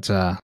different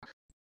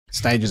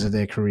stages of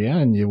their career,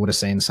 and you would have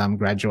seen some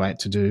graduate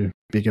to do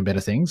bigger, better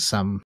things,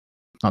 some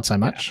not so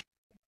much. Yeah.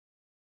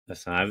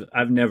 Listen,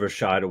 I've never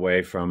shied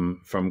away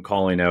from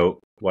calling out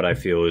what I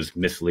feel is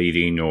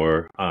misleading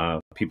or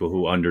people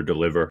who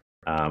underdeliver.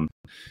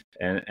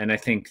 And I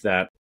think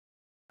that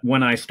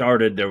when I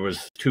started, there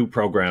was 2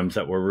 programs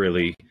that were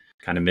really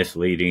kind of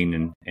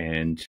misleading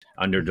and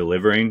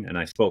under-delivering, and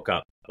I spoke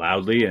up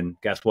loudly, and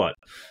guess what?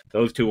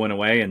 Those 2 went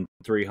away, and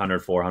 300,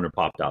 400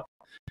 popped up.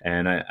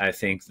 And I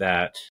think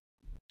that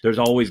there's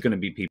always going to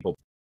be people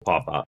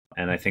pop up,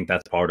 and I think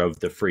that's part of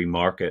the free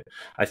market.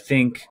 I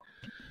think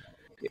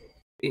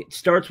it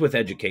starts with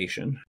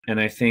education, and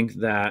I think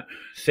that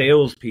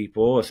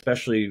salespeople,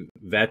 especially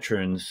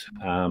veterans,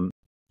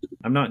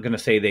 I'm not going to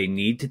say they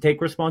need to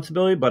take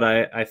responsibility, but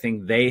I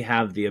think they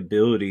have the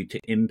ability to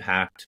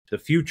impact the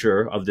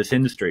future of this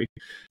industry.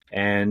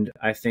 And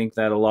I think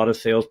that a lot of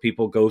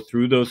salespeople go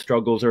through those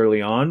struggles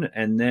early on,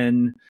 and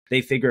then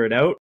they figure it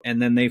out,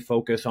 and then they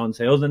focus on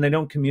sales, and they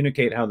don't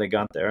communicate how they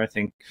got there. I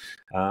think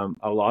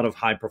a lot of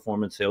high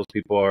performance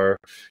salespeople are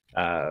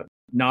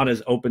not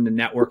as open to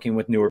networking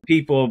with newer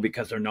people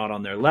because they're not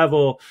on their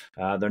level.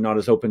 They're not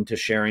as open to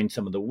sharing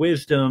some of the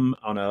wisdom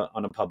on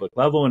a public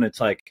level. And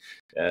it's like,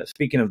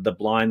 speaking of the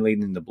blind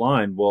leading the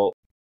blind, well,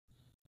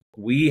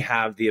 we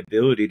have the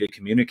ability to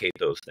communicate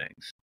those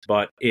things.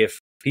 But if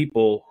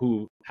people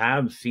who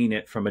have seen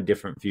it from a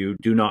different view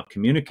do not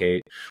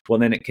communicate, well,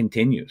 then it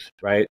continues,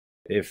 right?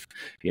 If,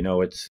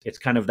 it's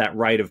kind of that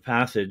rite of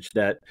passage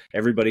that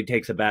everybody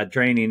takes a bad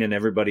training and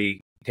everybody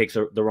takes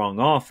the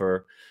wrong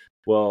offer.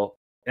 Well,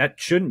 that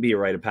shouldn't be a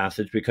rite of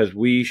passage, because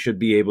we should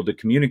be able to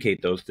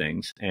communicate those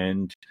things.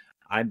 And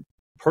I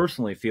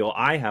personally feel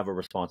I have a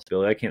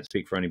responsibility. I can't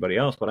speak for anybody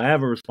else, but I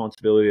have a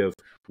responsibility of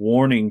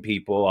warning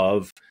people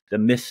of the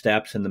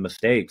missteps and the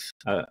mistakes.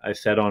 I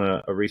said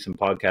on a recent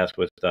podcast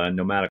with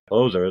Nomadic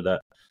Closer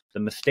that the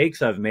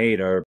mistakes I've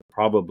made are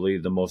probably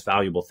the most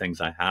valuable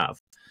things I have,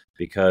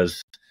 because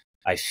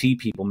I see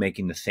people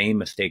making the same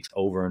mistakes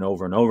over and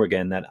over and over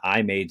again that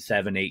I made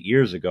 7-8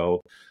 years ago.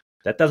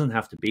 That doesn't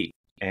have to be.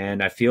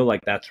 And I feel like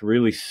that's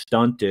really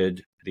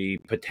stunted the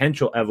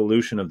potential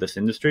evolution of this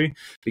industry,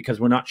 because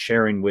we're not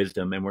sharing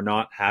wisdom, and we're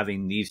not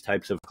having these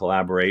types of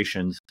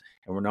collaborations,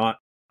 and we're not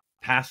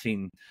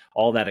passing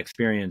all that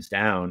experience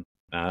down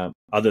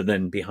other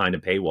than behind a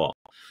paywall.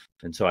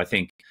 And so I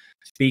think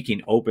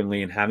speaking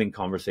openly and having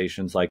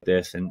conversations like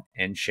this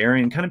and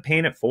sharing, kind of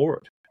paying it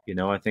forward.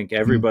 I think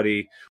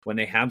everybody, when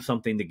they have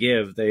something to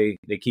give, they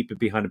keep it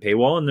behind a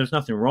paywall, and there's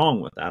nothing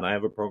wrong with that. I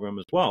have a program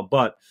as well,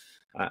 but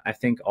I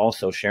think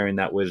also sharing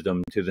that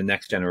wisdom to the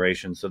next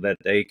generation so that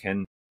they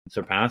can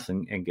surpass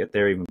and get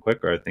there even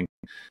quicker, I think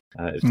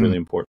is really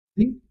important.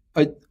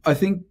 I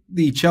think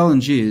the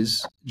challenge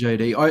is,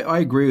 JD, I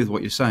agree with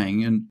what you're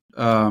saying, and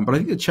but I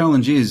think the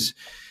challenge is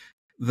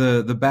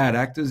the bad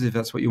actors, if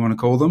that's what you want to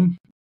call them,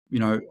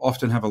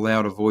 often have a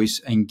louder voice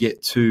and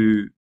get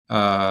to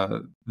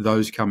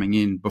those coming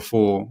in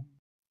before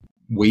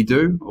we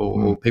do,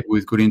 or people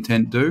with good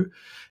intent do.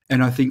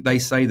 And I think they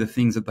say the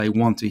things that they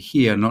want to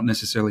hear, not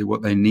necessarily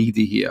what they need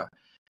to hear.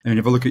 And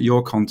if I look at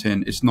your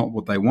content, it's not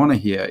what they want to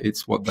hear,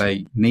 it's what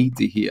they need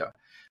to hear.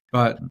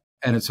 And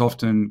it's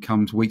often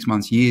comes weeks,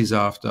 months, years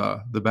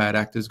after the bad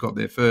actors got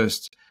there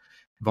first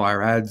via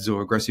ads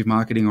or aggressive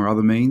marketing or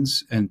other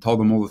means and told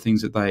them all the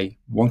things that they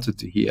wanted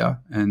to hear.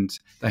 And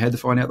they had to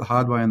find out the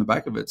hard way on the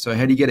back of it. So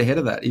how do you get ahead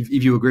of that? If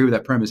you agree with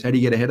that premise, how do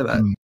you get ahead of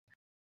that?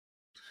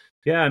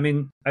 Yeah, I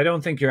mean, I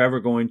don't think you're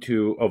ever going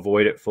to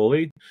avoid it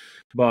fully,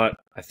 but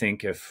I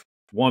think if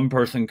one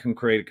person can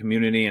create a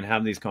community and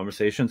have these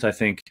conversations, I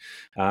think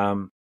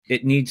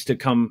it needs to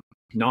come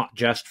not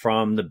just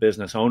from the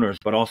business owners,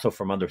 but also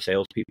from other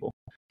salespeople.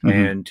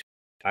 And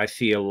I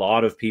see a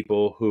lot of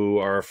people who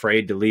are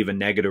afraid to leave a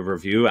negative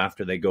review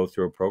after they go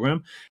through a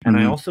program. And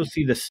I also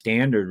see the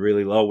standard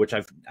really low, which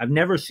I've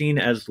never seen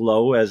as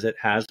low as it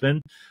has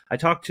been. I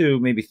talked to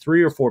maybe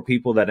 3 or 4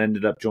 people that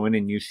ended up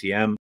joining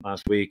UCM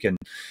last week.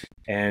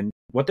 And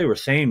what they were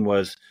saying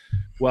was,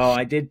 well,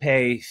 I did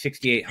pay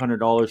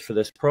 $6,800 for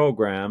this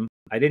program.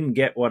 I didn't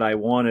get what I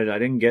wanted. I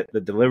didn't get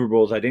the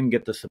deliverables. I didn't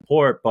get the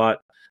support,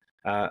 but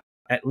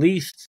at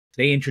least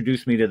they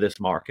introduced me to this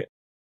market.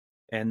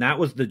 And that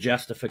was the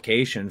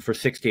justification for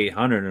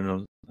 $6,800.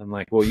 And I'm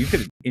like, well, you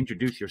could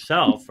introduce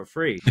yourself for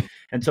free.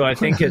 And so I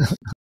think it's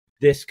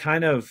this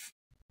kind of,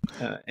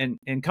 and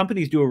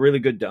companies do a really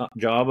good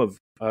job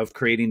of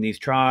creating these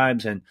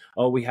tribes. And,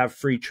 oh, we have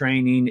free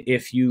training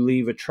if you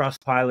leave a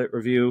Trustpilot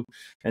review.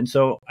 And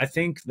so I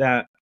think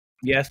that,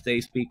 yes, they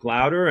speak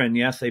louder and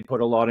yes, they put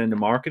a lot into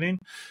marketing.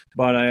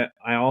 But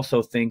I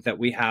also think that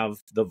we have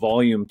the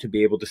volume to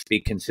be able to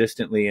speak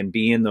consistently and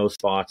be in those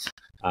spots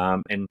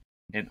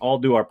and all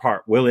do our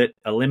part. Will it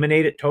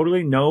eliminate it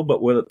totally? No,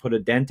 but will it put a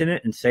dent in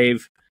it and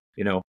save,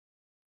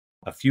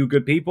 a few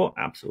good people?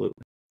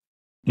 Absolutely.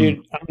 Dude,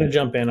 I'm going to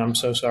jump in. I'm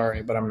so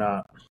sorry, but I'm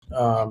not.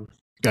 Go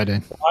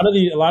ahead.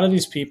 A lot of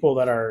these people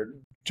that are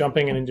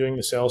jumping in and doing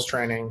the sales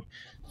training,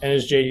 and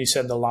as JD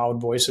said, the loud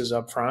voices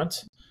up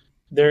front,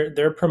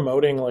 they're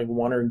promoting like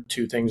 1 or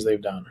 2 things they've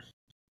done.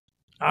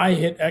 I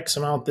hit X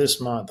amount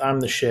this month. I'm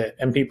the shit.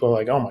 And people are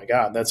like, oh my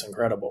God, that's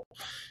incredible.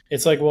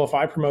 It's like, well, if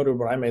I promoted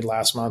what I made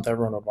last month,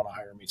 everyone would want to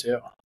hire me too.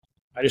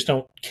 I just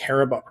don't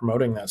care about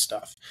promoting that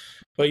stuff.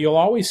 But you'll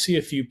always see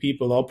a few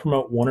people, they'll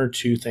promote 1 or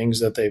 2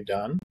 things that they've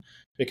done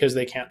because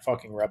they can't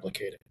fucking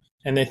replicate it.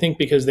 And they think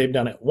because they've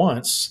done it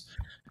once,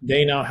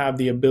 they now have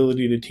the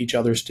ability to teach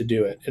others to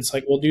do it. It's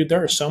like, well, dude,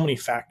 there are so many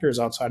factors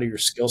outside of your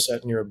skill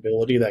set and your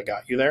ability that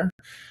got you there.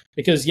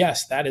 Because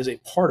yes, that is a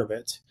part of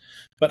it.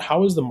 But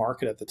how was the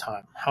market at the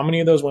time? How many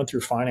of those went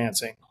through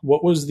financing?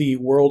 What was the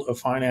world of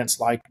finance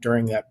like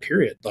during that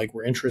period? Like,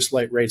 were interest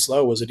rates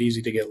low? Was it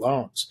easy to get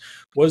loans?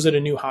 Was it a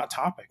new hot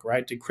topic,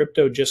 right? Did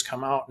crypto just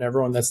come out and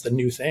everyone, that's the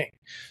new thing?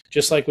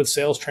 Just like with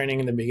sales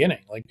training in the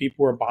beginning, like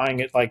people were buying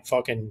it like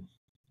fucking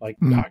like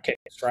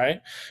hotcakes,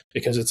 right?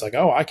 Because it's like,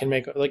 oh, I can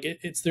make like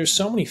there's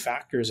so many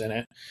factors in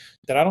it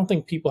that I don't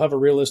think people have a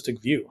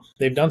realistic view.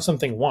 They've done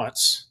something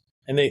once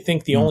and they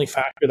think the only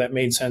factor that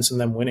made sense in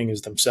them winning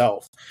is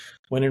themselves.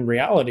 When in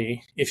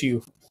reality, if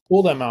you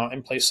pull them out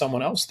and place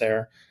someone else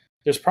there,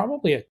 there's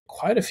probably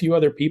quite a few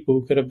other people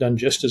who could have done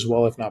just as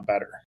well, if not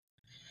better.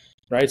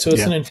 Right? So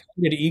it's an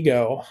inflated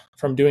ego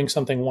from doing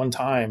something one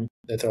time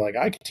that they're like,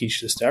 I could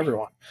teach this to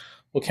everyone.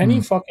 Well, can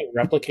you fucking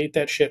replicate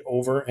that shit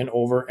over and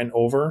over and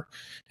over?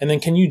 And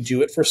then can you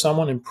do it for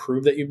someone and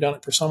prove that you've done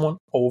it for someone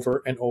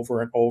over and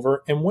over and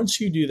over? And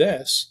once you do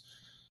this,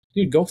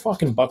 dude, go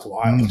fucking buck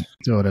wild.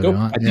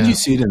 I think you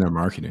see it in their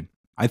marketing.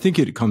 I think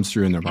it comes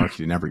through in their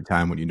marketing every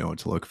time when you know what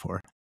to look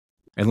for.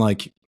 And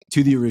like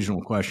to the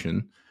original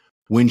question,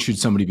 when should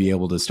somebody be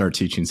able to start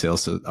teaching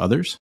sales to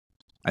others?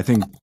 I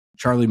think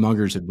Charlie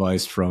Munger's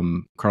advice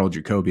from Carl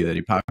Jacobi that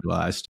he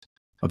popularized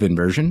of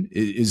inversion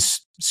is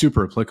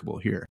super applicable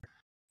here,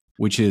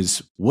 which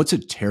is what's a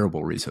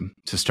terrible reason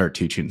to start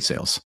teaching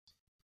sales?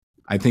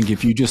 I think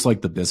if you just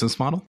like the business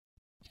model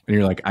and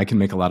you're like, I can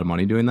make a lot of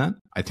money doing that,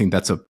 I think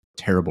that's a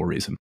terrible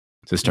reason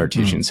to start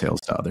teaching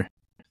sales to other.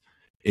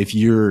 If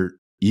your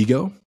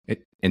ego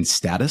and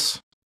status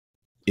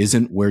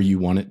isn't where you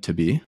want it to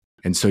be,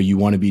 and so you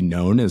want to be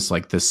known as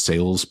like this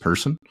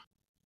salesperson,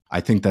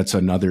 I think that's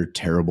another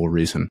terrible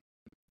reason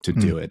to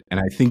do it. And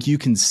I think you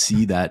can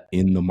see that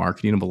in the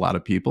marketing of a lot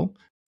of people.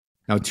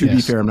 Now, to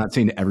be fair, I'm not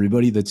saying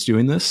everybody that's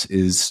doing this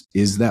is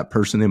that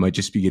person. They might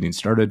just be getting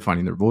started,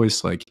 finding their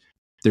voice. Like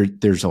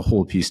there's a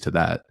whole piece to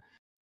that.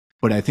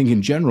 But I think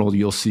in general,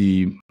 you'll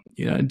see,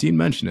 Dean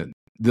mentioned it.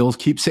 They'll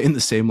keep saying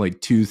the same like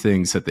 2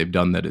 things that they've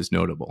done that is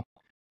notable.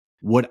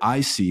 What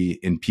I see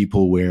in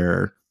people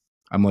where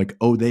I'm like,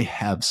 oh, they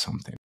have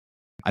something.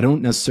 I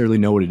don't necessarily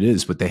know what it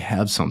is, but they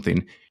have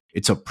something.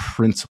 It's a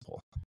principle.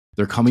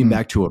 They're coming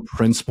back to a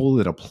principle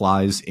that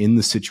applies in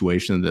the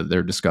situation that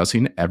they're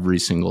discussing every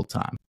single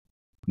time.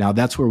 Now,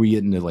 that's where we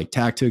get into like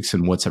tactics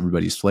and what's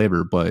everybody's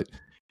flavor, but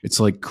it's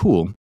like,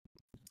 cool.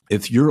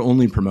 If your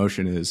only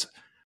promotion is,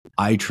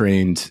 I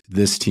trained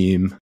this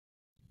team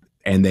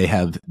and they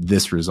have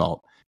this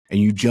result, and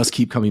you just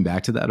keep coming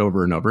back to that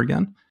over and over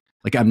again,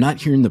 like I'm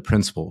not hearing the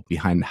principle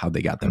behind how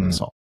they got that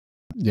result.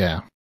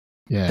 Yeah.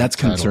 Yeah, that's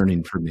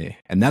concerning for me.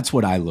 And that's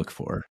what I look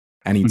for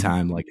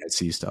anytime like I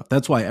see stuff.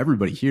 That's why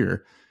everybody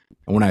here,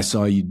 and when I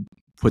saw you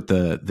put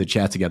the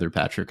chat together,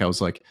 Patrick, I was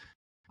like,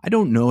 I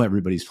don't know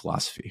everybody's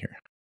philosophy here,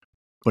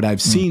 but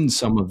I've seen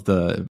some of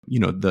the, you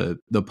know,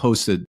 the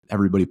posts that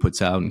everybody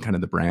puts out and kind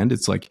of the brand.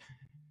 It's like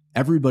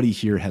everybody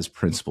here has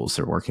principles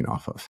they're working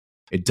off of.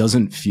 It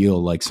doesn't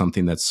feel like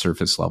something that's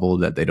surface level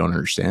that they don't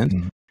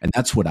understand. And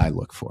that's what I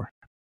look for.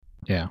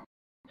 Yeah.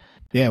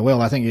 Yeah,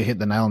 Will, I think you hit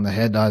the nail on the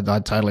head. I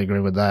totally agree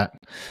with that.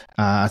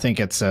 I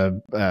think it's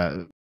a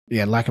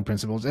lack of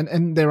principles.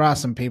 And there are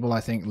some people I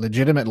think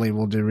legitimately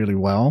will do really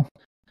well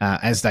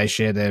as they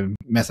share their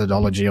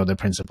methodology or their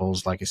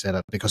principles, like you said,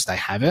 because they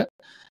have it.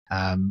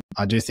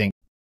 I do think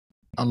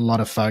a lot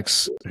of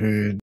folks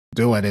who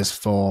do it is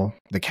for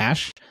the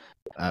cash,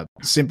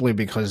 simply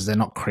because they're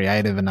not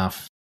creative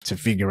enough to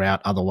figure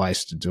out other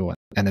ways to do it.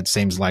 And it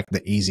seems like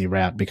the easy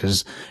route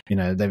because, you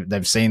know,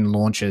 they've seen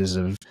launches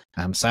of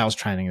sales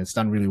training. It's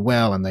done really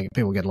well and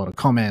people get a lot of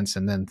comments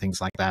and then things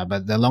like that.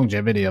 But the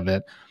longevity of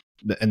it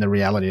and the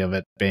reality of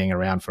it being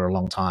around for a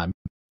long time,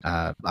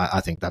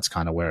 I think that's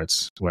kind of where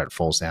it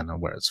falls down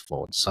and where it's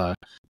flawed. So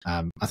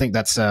I think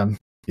that's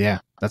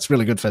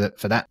really good for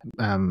that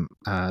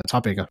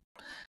topic.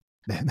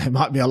 There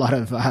might be a lot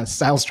of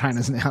sales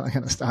trainers now that are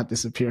going to start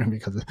disappearing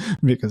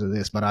because of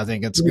this, but I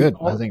think it's good.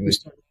 I think we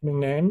start naming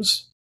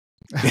names.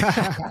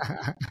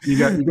 You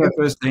go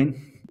first,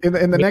 Dean.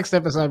 In the next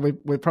episode,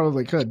 we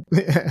probably could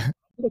put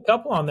a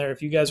couple on there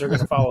if you guys are going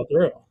to follow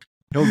through.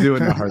 He'll do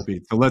it in a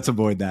heartbeat, so let's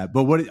avoid that.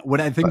 But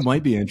what I think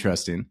might be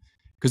interesting,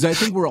 because I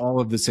think we're all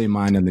of the same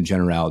mind on the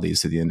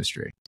generalities of the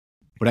industry,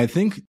 but I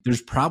think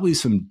there's probably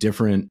some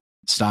different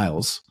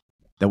styles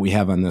that we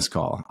have on this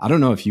call. I don't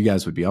know if you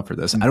guys would be up for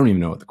this. I don't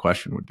even know what the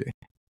question would be.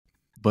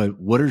 But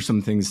what are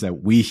some things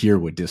that we here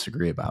would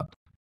disagree about?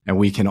 And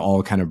we can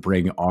all kind of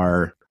bring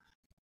our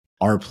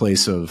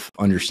place of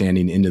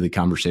understanding into the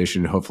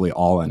conversation and hopefully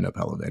all end up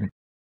elevating.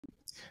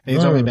 Are you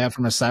talking about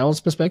from a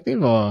sales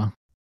perspective or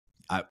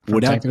I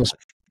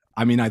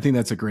think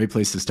that's a great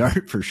place to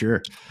start for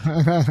sure.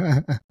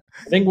 I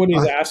think what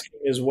he's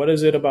asking is, what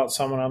is it about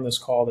someone on this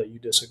call that you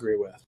disagree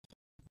with?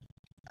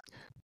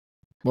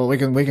 Well, we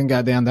can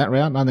go down that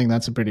route. I think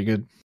that's a pretty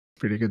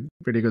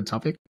good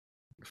topic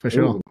for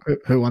sure.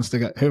 Who wants to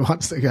go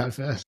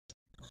first?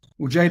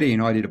 Well, JD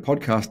and I did a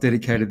podcast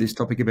dedicated to this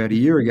topic about a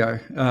year ago.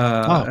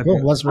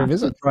 Cool. Let's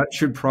revisit.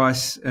 Should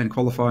price and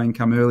qualifying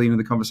come early into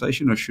the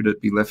conversation, or should it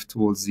be left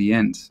towards the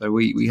end? So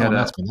we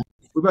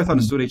both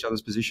understood each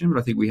other's position, but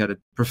I think we had a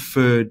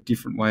preferred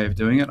different way of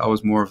doing it. I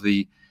was more of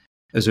the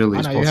as early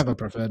as possible. You have a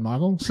preferred,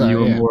 Michael. So you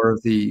were more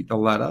of the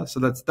latter. So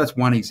that's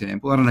one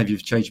example. I don't know if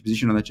you've changed your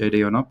position on that,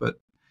 JD, or not, but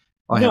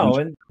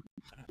and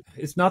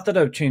it's not that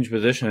I've changed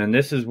position. And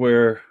this is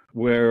where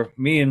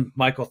me and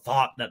Michael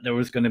thought that there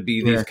was going to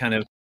be these kind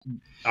of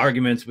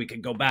arguments we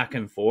could go back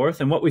and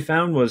forth. And what we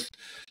found was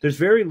there's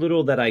very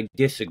little that I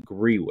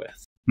disagree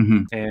with.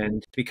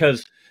 And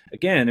because,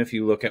 again, if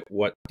you look at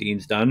what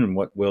Dean's done and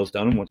what Will's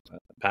done and what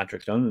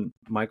Patrick's done and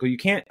Michael, you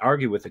can't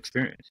argue with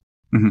experience.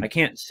 I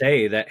can't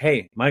say that,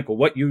 hey, Michael,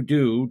 what you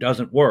do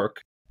doesn't work.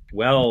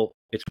 Well,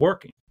 it's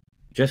working.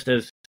 Just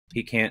as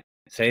he can't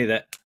say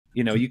that,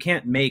 you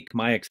can't make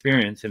my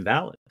experience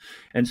invalid.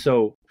 And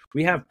so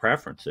we have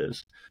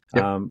preferences.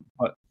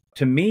 But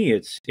to me,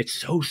 it's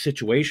so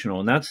situational.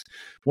 And that's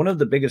one of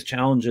the biggest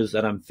challenges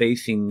that I'm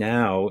facing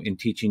now in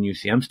teaching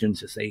UCM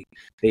students is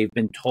they've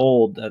been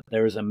told that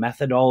there's a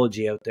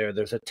methodology out there,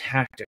 there's a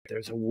tactic,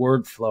 there's a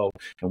word flow.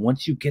 And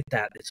once you get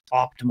that, it's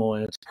optimal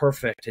and it's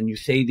perfect. And you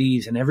say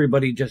these and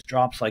everybody just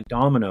drops like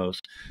dominoes.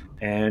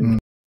 And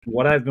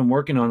what I've been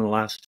working on the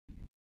last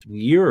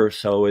year or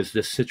so is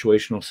this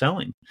situational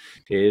selling,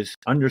 is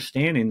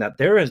understanding that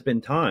there has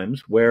been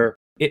times where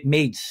it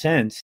made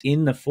sense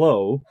in the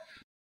flow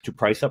to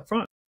price up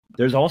front.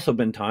 There's also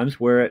been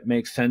times where it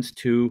makes sense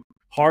to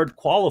hard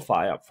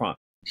qualify up front.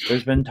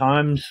 There's been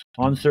times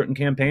on certain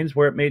campaigns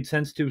where it made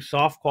sense to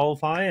soft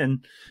qualify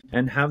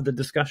and have the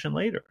discussion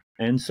later.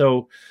 And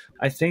so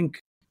I think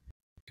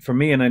for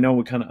me, and I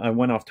know I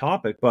went off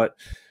topic, but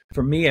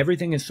for me,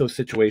 everything is so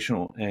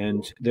situational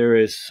and there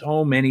is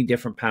so many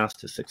different paths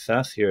to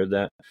success here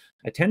that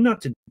I tend not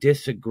to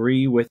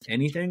disagree with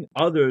anything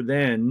other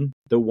than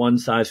the one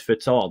size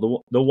fits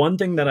all. The one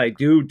thing that I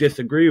do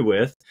disagree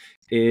with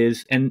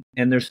is, and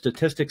there's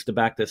statistics to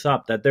back this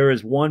up, that there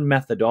is one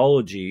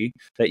methodology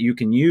that you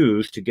can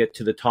use to get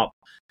to the top,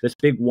 this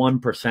big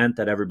 1%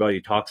 that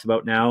everybody talks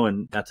about now,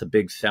 and that's a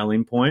big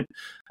selling point.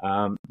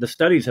 The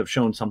studies have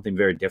shown something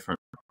very different.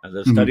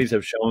 The studies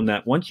have shown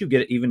that once you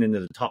get even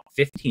into the top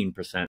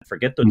 15%,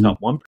 forget the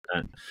top 1%,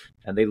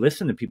 and they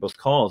listen to people's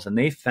calls, and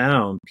they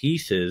found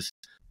pieces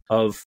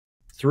of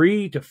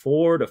 3 to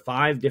 4 to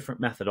 5 different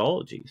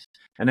methodologies.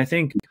 And I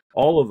think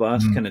all of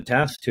us can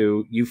attest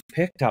to, you've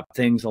picked up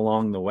things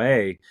along the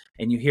way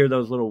and you hear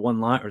those little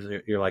one-liners,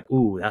 you're like,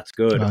 ooh, that's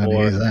good.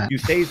 Or you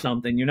say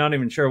something, you're not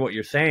even sure what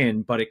you're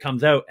saying, but it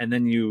comes out and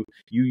then you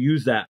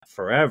use that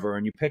forever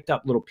and you picked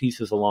up little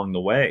pieces along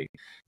the way.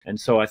 And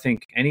so I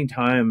think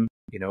anytime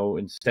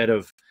instead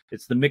of,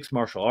 it's the mixed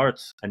martial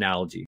arts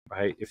analogy,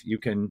 right? If you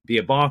can be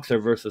a boxer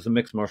versus a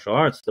mixed martial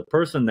arts, the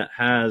person that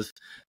has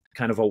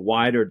kind of a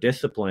wider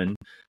discipline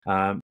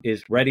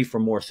is ready for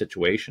more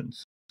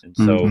situations. And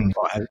so,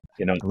 I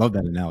love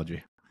that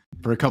analogy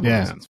for a couple of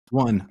reasons.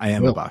 One, I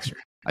am a boxer.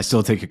 I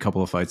still take a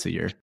couple of fights a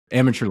year,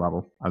 amateur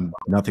level. I'm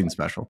nothing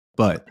special,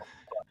 but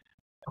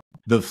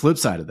the flip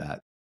side of that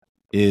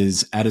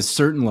is at a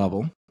certain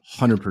level,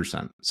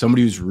 100%.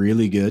 Somebody who's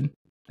really good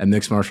at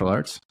mixed martial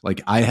arts,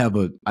 like I have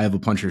a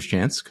puncher's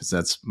chance because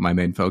that's my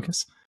main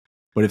focus.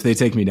 But if they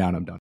take me down,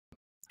 I'm done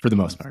for the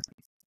most part.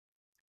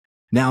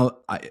 Now,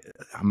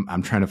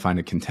 I'm trying to find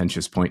a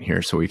contentious point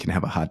here so we can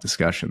have a hot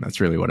discussion.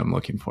 That's really what I'm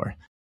looking for.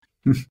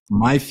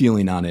 My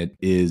feeling on it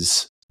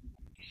is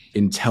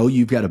until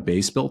you've got a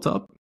base built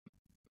up,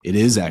 it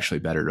is actually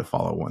better to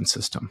follow one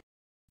system,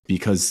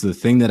 because the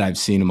thing that I've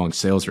seen among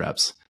sales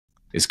reps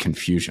is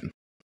confusion.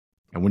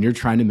 And when you're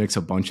trying to mix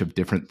a bunch of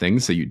different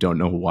things that you don't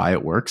know why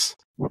it works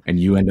and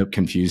you end up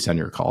confused on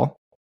your call,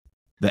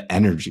 the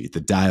energy, the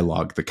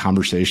dialogue, the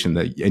conversation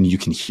and you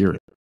can hear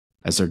it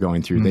as they're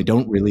going through, they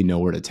don't really know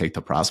where to take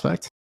the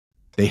prospect.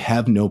 They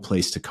have no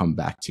place to come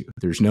back to.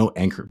 There's no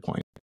anchor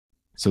point.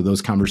 So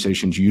those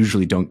conversations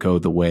usually don't go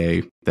the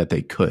way that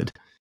they could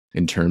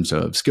in terms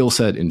of skill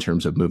set, in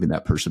terms of moving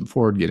that person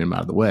forward, getting them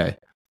out of the way.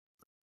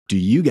 Do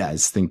you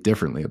guys think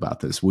differently about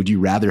this? Would you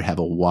rather have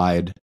a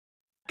wide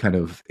kind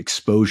of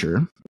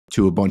exposure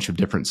to a bunch of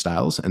different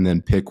styles and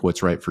then pick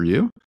what's right for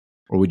you?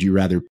 Or would you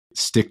rather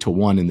stick to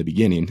one in the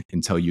beginning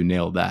until you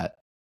nail that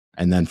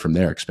and then from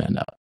there expand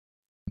out?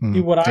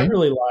 What I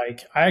really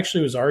like, I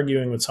actually was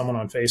arguing with someone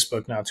on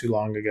Facebook not too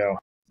long ago.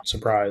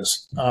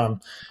 Surprise.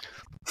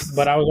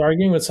 But I was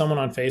arguing with someone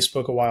on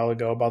Facebook a while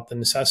ago about the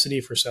necessity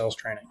for sales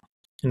training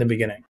in the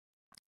beginning.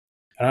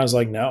 And I was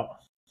like, no,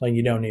 like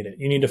you don't need it.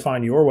 You need to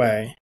find your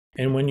way.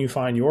 And when you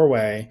find your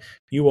way,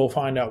 you will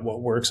find out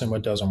what works and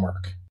what doesn't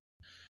work.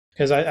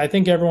 Because I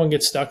think everyone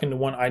gets stuck into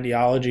one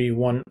ideology,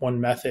 one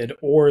method,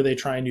 or they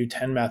try and do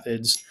 10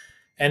 methods.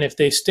 And if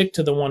they stick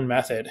to the one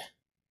method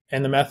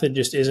and the method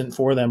just isn't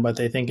for them, but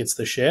they think it's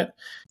the shit,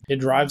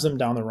 it drives them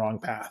down the wrong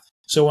path.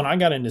 So when I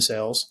got into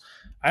sales,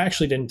 I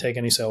actually didn't take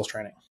any sales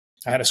training.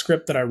 I had a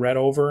script that I read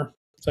over.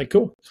 It's like,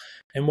 cool.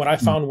 And what I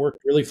found worked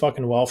really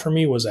fucking well for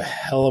me was a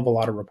hell of a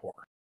lot of rapport.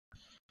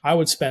 I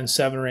would spend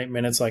 7 or 8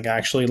 minutes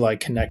actually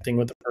connecting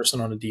with the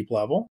person on a deep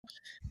level.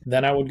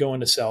 Then I would go in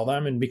to sell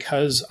them. And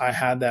because I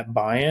had that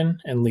buy-in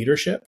and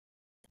leadership,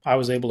 I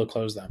was able to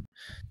close them.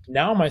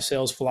 Now my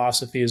sales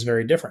philosophy is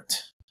very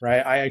different,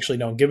 right? I actually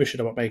don't give a shit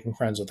about making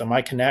friends with them.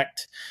 I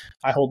connect,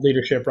 I hold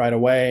leadership right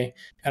away,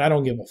 and I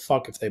don't give a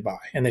fuck if they buy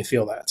and they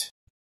feel that,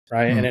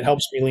 right? And it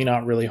helps me lean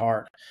out really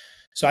hard.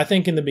 So I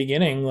think in the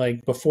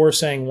beginning, before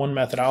saying one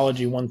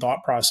methodology, one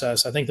thought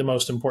process, I think the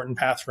most important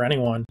path for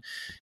anyone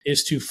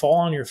is to fall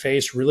on your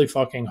face really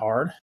fucking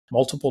hard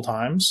multiple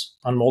times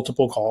on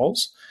multiple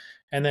calls.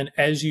 And then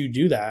as you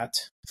do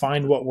that,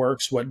 find what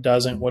works, what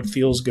doesn't, what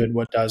feels good,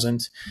 what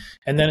doesn't.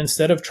 And then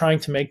instead of trying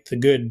to make the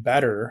good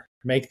better,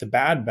 make the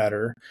bad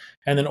better.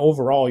 And then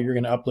overall, you're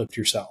going to uplift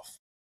yourself.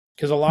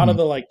 Because a lot of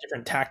the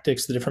different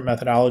tactics, the different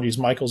methodologies,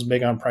 Michael's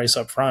big on price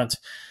up front.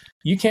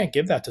 You can't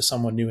give that to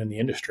someone new in the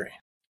industry.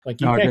 You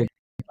can't give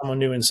someone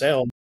new in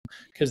sales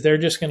because they're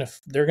going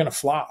to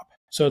flop.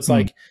 So it's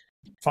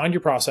find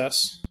your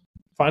process,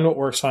 find what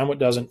works, find what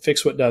doesn't,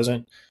 fix what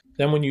doesn't.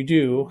 Then when you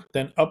do,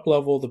 then up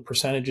level the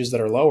percentages that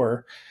are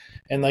lower.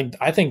 And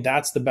I think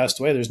that's the best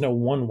way. There's no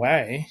one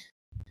way.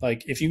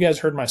 If you guys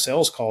heard my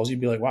sales calls, you'd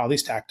be like, wow,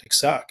 these tactics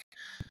suck.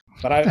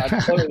 But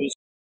I've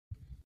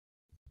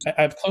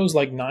closed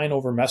 9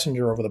 over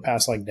Messenger over the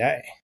past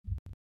day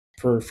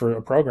for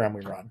a program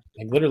we run,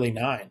 literally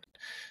 9.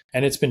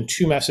 And it's been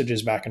 2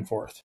 messages back and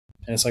forth.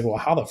 And it's well,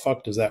 how the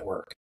fuck does that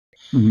work?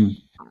 It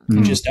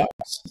just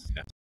does.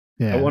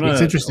 Yeah,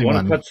 it's interesting. I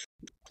want to touch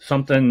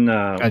something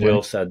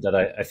Will said that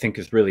I think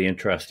is really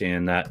interesting,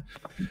 in that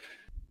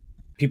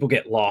people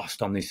get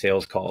lost on these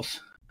sales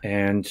calls.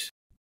 And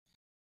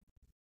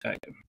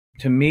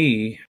to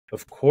me,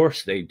 of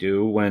course they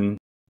do, when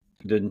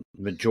the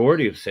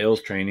majority of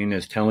sales training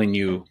is telling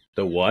you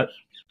the what.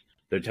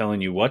 They're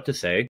telling you what to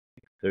say.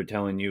 They're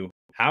telling you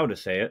how to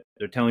say it.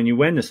 They're telling you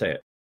when to say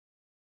it.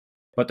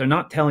 But they're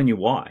not telling you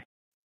why.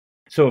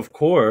 So, of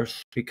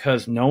course,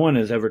 because no one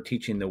is ever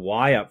teaching the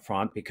why up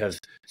front, because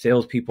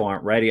salespeople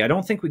aren't ready, I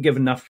don't think we give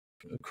enough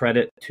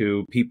credit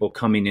to people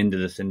coming into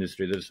this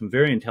industry. There's some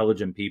very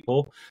intelligent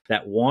people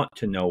that want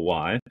to know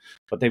why,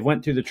 but they've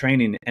went through the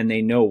training and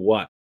they know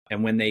what.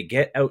 And when they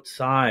get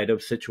outside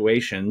of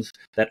situations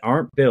that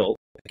aren't built,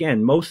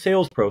 again, most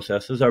sales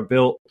processes are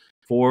built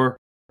for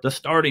the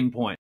starting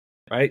point,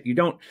 right? You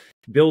don't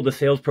build a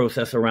sales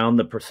process around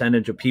the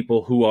percentage of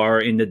people who are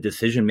in the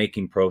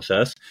decision-making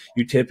process.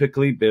 You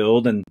typically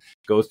build and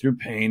go through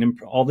pain and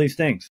all these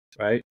things,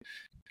 right?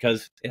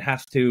 Because it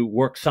has to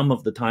work some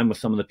of the time with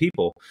some of the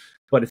people.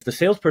 But if the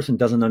salesperson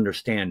doesn't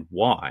understand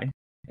why,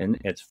 and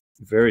it's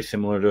very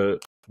similar to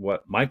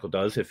what Michael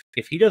does,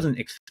 if he doesn't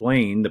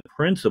explain the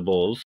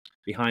principles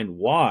behind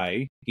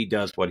why he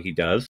does what he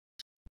does,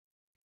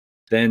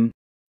 then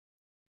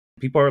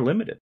people are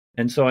limited.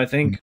 And so I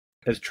think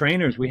as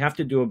trainers, we have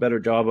to do a better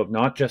job of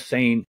not just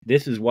saying,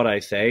 this is what I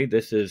say,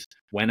 this is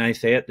when I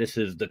say it, this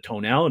is the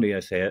tonality I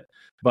say it,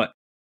 but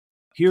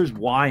here's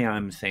why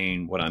I'm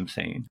saying what I'm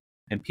saying.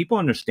 And people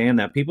understand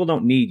that. People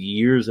don't need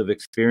years of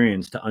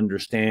experience to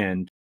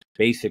understand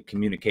basic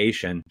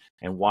communication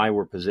and why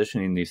we're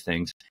positioning these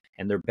things.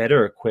 And they're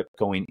better equipped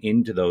going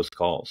into those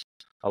calls.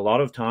 A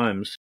lot of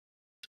times,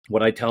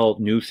 what I tell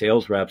new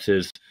sales reps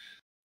is,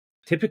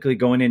 typically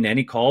going in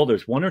any call,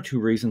 there's one or two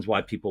reasons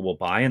why people will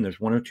buy, and there's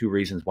one or two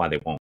reasons why they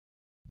won't.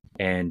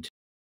 And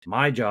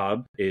my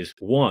job is,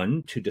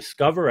 one, to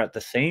discover at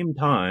the same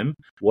time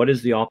what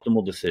is the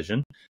optimal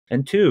decision,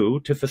 and two,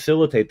 to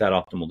facilitate that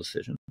optimal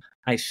decision.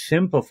 I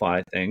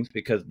simplify things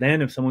because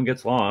then if someone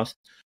gets lost,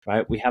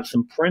 right, we have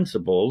some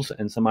principles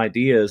and some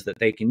ideas that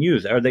they can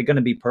use. Are they going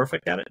to be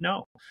perfect at it?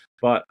 No.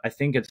 But I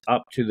think it's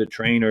up to the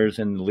trainers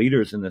and the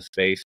leaders in this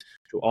space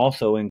to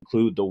also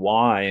include the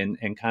why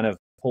and kind of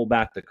pull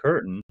back the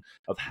curtain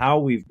of how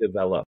we've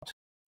developed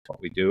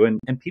what we do. And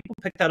people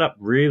pick that up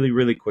really,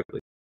 really quickly.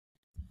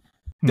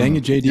 Dang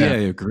it, JD, I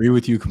agree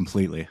with you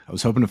completely. I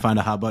was hoping to find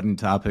a hot button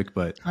topic,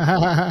 but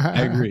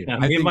I agree. Yeah,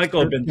 me and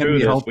Michael have been through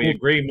this. Helpful. We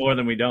agree more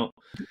than we don't.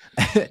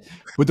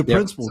 But the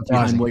principles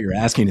behind what you're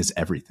asking is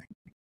everything.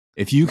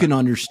 If you can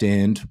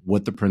understand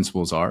what the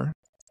principles are,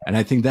 and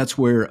I think that's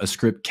where a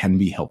script can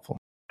be helpful,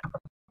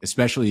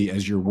 especially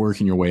as you're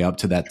working your way up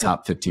to that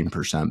top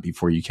 15%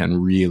 before you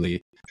can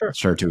really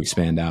start to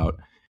expand out,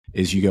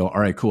 is you go,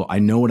 all right, cool. I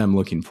know what I'm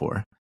looking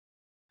for.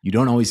 You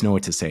don't always know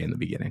what to say in the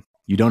beginning.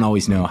 You don't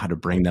always know how to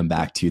bring them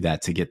back to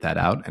that to get that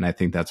out. And I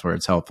think that's where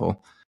it's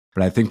helpful.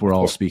 But I think we're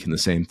all speaking the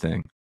same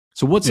thing.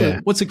 So what's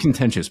a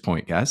contentious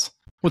point, guys?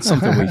 What's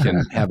something we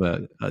can have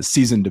a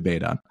seasoned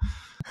debate on?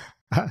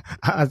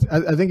 I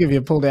think if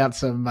you pulled out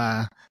some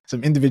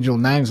individual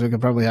names, we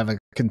could probably have a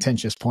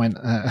contentious point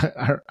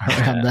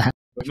around that.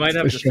 We might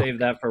have to save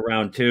that for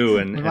round two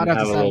and have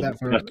a little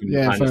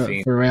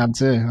discussion for round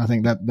two. I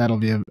think that'll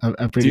be a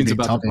pretty Dean's big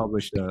about topic. to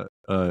publish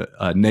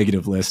a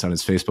negative list on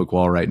his Facebook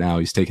wall right now.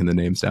 He's taking the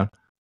names down.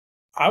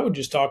 I would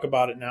just talk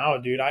about it now,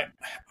 dude.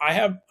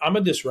 I'm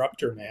a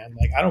disruptor, man.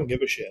 Like, I don't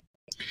give a shit.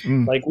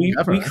 Like, we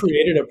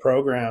created a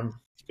program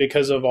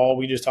because of all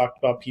we just talked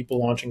about, people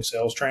launching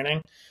sales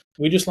training.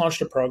 We just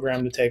launched a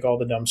program to take all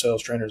the dumb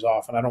sales trainers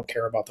off, and I don't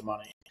care about the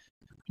money.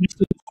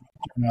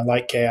 And I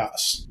like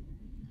chaos.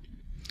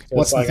 So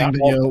what's the thing that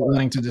you're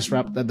wanting to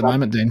disrupt at the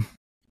moment, Dean?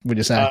 Would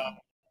you say?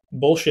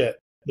 Bullshit.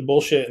 The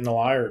bullshit and the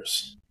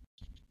liars.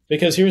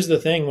 Because here's the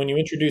thing. When you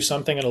introduce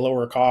something at a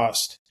lower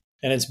cost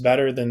and it's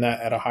better than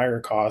that at a higher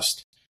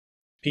cost,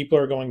 people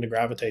are going to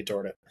gravitate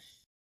toward it.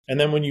 And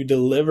then when you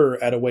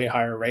deliver at a way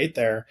higher rate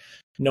there,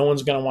 no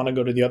one's going to want to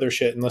go to the other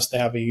shit unless they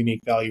have a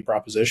unique value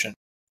proposition.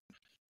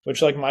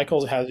 Which, like,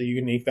 Michael has a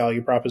unique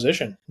value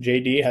proposition.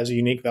 JD has a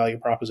unique value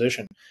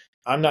proposition.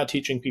 I'm not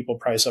teaching people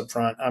price up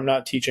front. I'm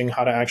not teaching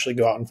how to actually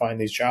go out and find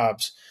these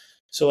jobs.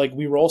 So, like,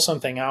 we roll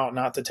something out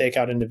not to take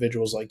out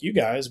individuals like you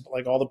guys, but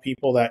like all the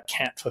people that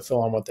can't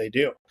fulfill on what they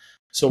do.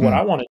 So what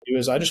I want to do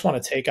is I just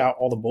want to take out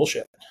all the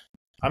bullshit.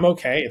 I'm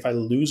okay if I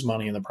lose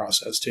money in the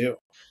process too.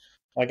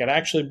 Like, I'd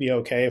actually be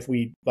okay if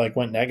we like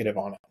went negative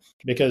on it,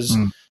 because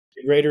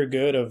the greater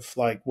good of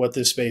like what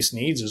this space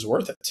needs is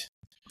worth it.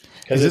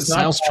 Is it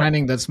sales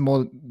training that's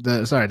more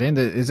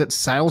is it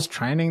sales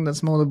training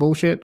that's more the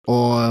bullshit,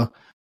 or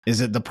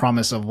is it the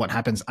promise of what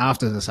happens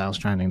after the sales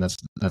training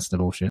that's the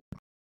bullshit?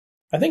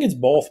 I think it's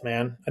both,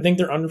 man. I think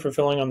they're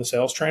underfulfilling on the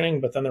sales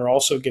training, but then they're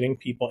also getting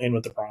people in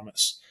with the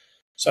promise.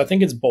 So I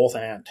think it's both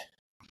and.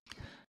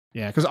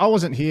 Yeah, because I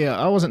wasn't here.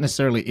 I wasn't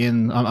necessarily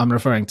in. I'm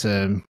referring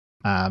to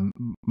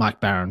Mike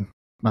Barron.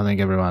 I think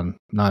everyone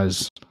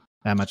knows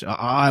how much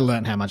I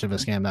learned how much of a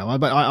scam that was.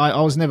 But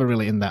I was never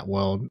really in that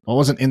world. I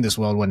wasn't in this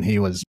world when he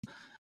was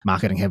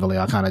marketing heavily.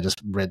 I kind of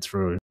just read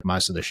through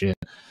most of the shit.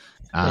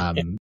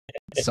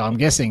 So I'm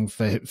guessing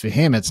for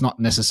him, it's not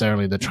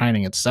necessarily the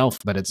training itself,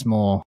 but it's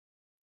more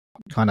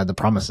kind of the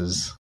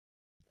promises.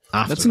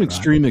 That's an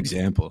extreme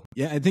example.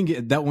 Yeah, I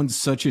think that one's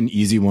such an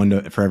easy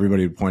one for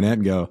everybody to point at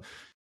and go,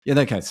 yeah,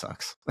 that guy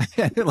sucks.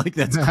 Like,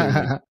 that's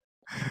cool.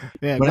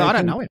 Yeah, but I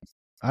don't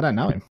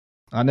know him.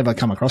 I never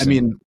come across him. I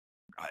mean,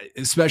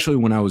 especially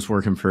when I was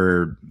working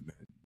for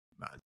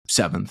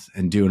Seventh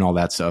and doing all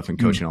that stuff and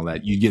coaching all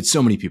that, you get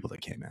so many people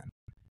that came in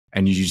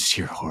and you just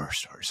hear horror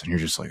stories and you're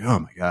just like, oh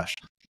my gosh,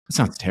 that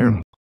sounds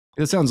terrible.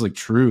 That sounds like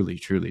truly,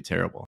 truly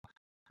terrible.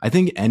 I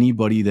think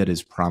anybody that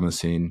is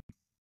promising,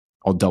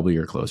 I'll double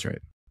your close rate.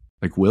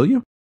 Like, will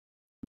you?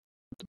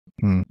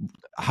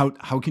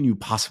 How can you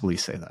possibly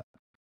say that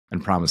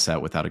and promise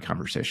that without a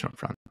conversation up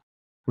front?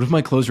 What if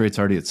my close rate's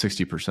already at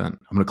 60%? I'm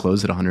going to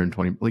close at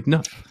 120. Like,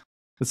 no,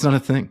 that's not a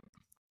thing,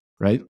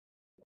 right?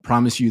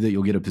 Promise you that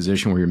you'll get a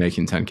position where you're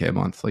making 10K a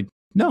month. Like,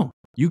 no,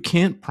 you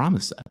can't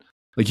promise that.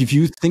 Like, if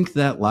you think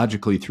that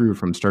logically through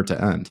from start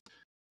to end,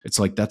 it's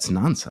like, that's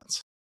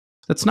nonsense.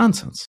 That's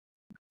nonsense.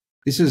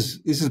 This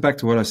is back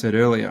to what I said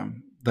earlier.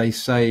 They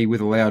say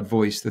with a loud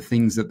voice the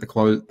things that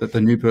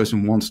the new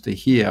person wants to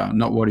hear,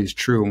 not what is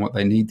true and what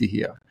they need to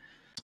hear.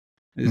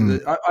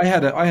 I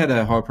had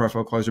a high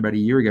profile closer about a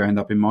year ago end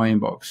up in my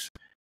inbox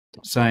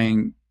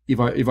saying, if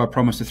I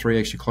promised a 3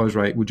 extra close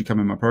rate, would you come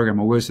in my program,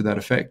 or words to that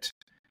effect?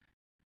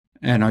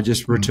 And I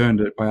just returned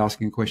it by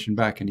asking a question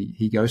back, and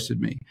he ghosted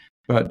me.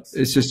 But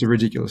it's just a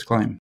ridiculous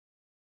claim.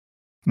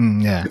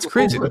 Yeah, it's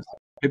crazy.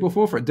 People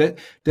fall for it.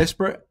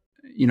 Desperate.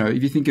 You know,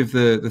 if you think of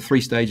the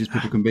 3 stages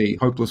people can be: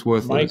 hopeless,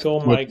 worthless.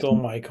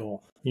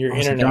 Michael, your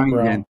internet,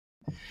 bro. Again.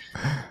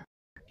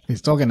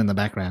 He's talking in the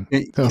background.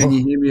 Can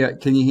you hear me?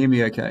 Can you hear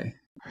me? Okay.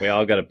 We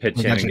all got to pitch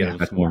in and get him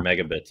some more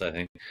megabits, I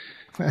think.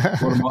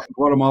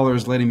 Guatemala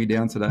is letting me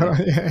down today.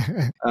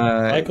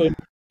 Michael,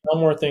 one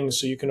more thing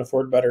so you can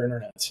afford better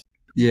internet.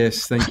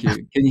 Yes, thank you.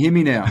 Can you hear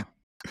me now?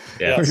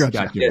 Yes.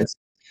 Yes.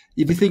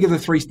 If you think of the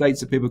 3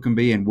 states that people can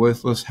be in: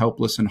 worthless,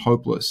 helpless, and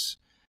hopeless,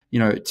 you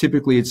know,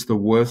 typically it's the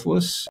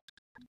worthless,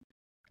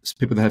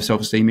 people that have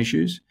self-esteem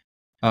issues,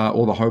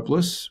 or the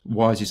hopeless.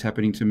 Why is this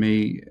happening to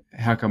me?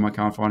 How come I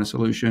can't find a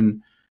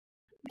solution?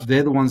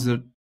 They're the ones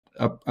that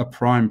are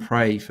prime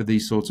prey for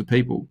these sorts of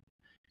people.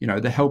 You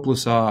know, the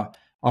helpless are,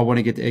 I want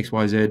to get to X,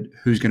 Y, Z.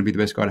 Who's going to be the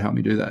best guy to help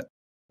me do that?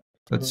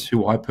 That's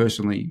who I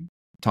personally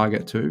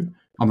target to.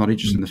 I'm not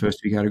interested in the first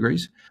 2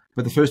 categories,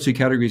 but the first 2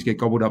 categories get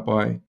gobbled up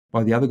by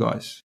the other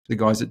guys, the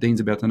guys that Dean's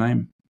about to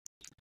name.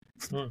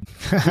 I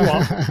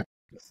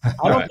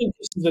don't think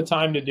this is the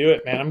time to do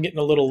it, man. I'm getting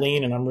a little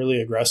lean and I'm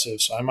really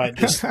aggressive, so I might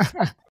just.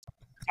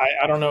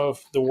 I don't know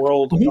if the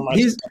world.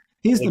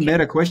 Here's the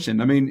meta question.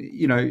 I mean,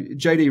 you know,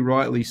 JD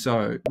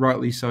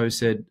rightly so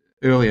said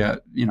earlier,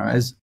 you know,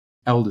 as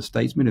elder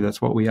statesmen, if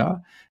that's what we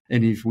are,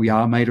 and if we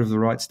are made of the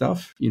right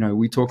stuff, you know,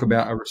 we talk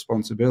about a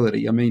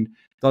responsibility. I mean,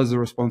 does the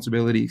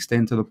responsibility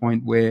extend to the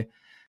point where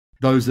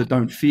those that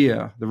don't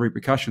fear the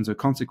repercussions or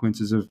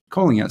consequences of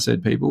calling out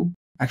said people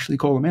actually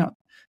call them out?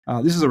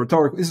 This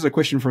is a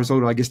question for us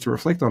all, I guess, to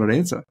reflect on and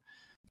answer.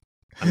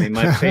 I mean,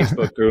 my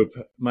Facebook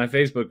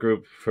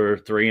group for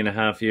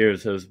 3.5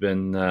 years has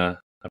been a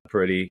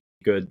pretty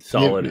good,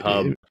 solid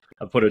hub.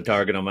 I put a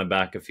target on my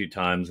back a few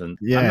times, and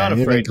I'm not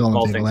afraid to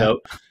call things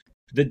out.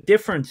 The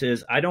difference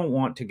is I don't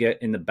want to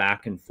get in the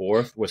back and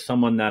forth with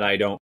someone that I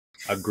don't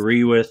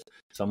agree with,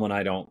 someone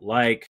I don't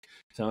like.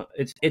 So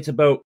it's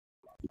about,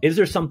 is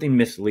there something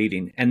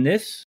misleading? And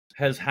this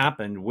has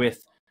happened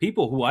with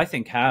people who I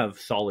think have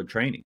solid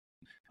training.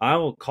 I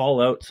will call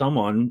out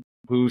someone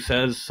who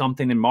says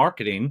something in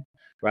marketing,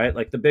 right?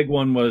 Like the big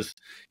one was,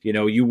 you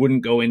know, you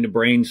wouldn't go into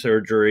brain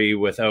surgery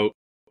without,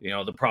 you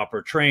know, the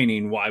proper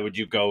training. Why would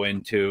you go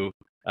into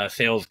a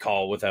sales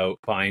call without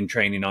buying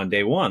training on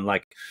day one?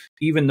 Like,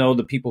 even though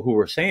the people who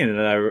were saying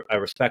it, I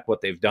respect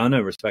what they've done, I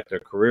respect their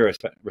career, I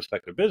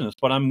respect their business,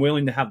 but I'm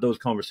willing to have those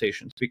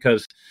conversations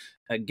because,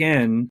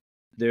 again,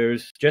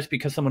 just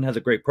because someone has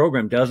a great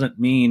program doesn't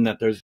mean that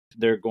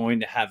they're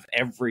going to have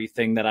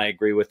everything that I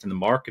agree with in the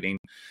marketing.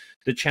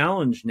 The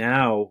challenge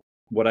now,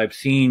 what I've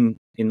seen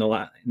in the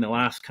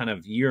last kind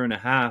of year and a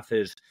half,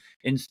 is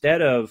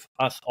instead of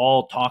us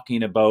all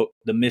talking about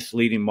the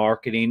misleading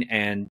marketing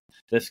and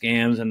the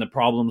scams and the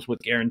problems with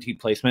guaranteed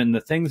placement and the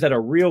things that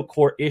are real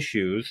core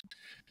issues,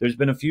 there's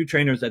been a few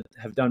trainers that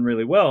have done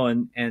really well,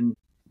 and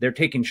they're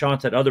taking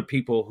shots at other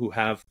people who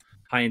have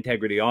high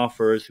integrity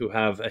offers, who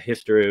have a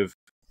history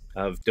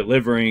of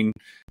delivering,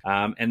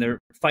 and they're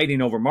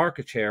fighting over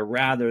market share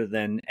rather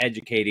than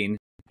educating.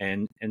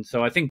 And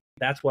so I think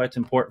that's why it's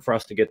important for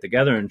us to get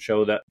together and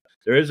show that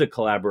there is a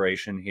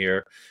collaboration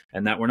here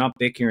and that we're not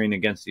bickering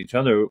against each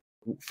other.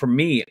 For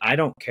me, I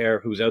don't care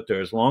who's out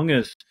there, as long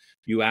as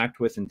you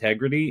act with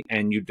integrity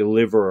and you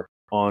deliver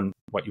on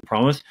what you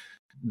promise.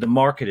 The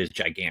market is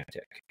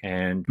gigantic,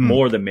 and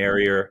more the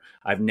merrier.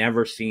 I've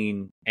never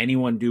seen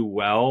anyone do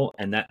well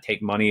and that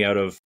take money out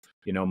of,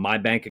 you know, my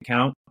bank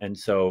account. And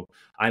so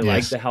I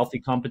like the healthy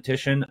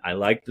competition. I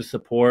like the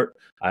support.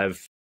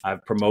 I've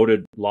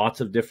promoted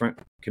lots of different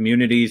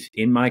communities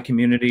in my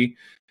community.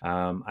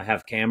 I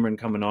have Cameron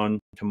coming on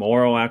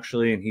tomorrow,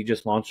 actually, and he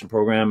just launched a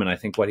program, and I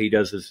think what he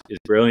does is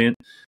brilliant.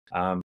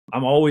 I'm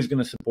always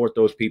going to support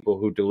those people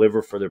who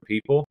deliver for their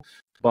people,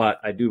 but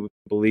I do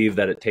believe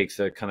that it takes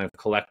a kind of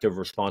collective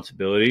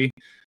responsibility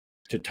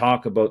to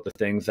talk about the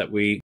things that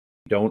we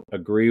don't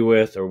agree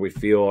with or we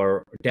feel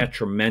are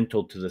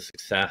detrimental to the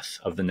success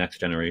of the next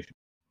generation.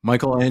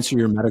 Michael, I'll answer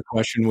your meta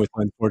question with,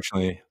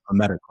 unfortunately, a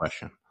meta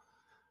question,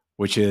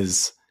 which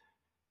is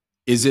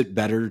it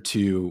better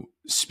to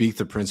speak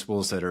the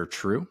principles that are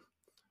true,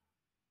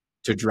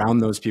 to drown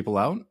those people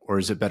out, or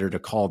is it better to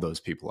call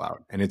those people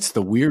out? And it's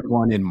the weird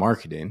one in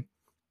marketing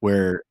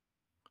where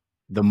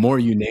the more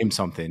you name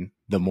something,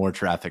 the more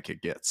traffic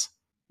it gets.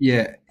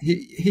 Yeah.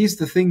 Here's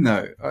the thing,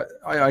 though.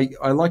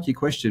 I like your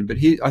question, but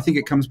I think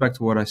it comes back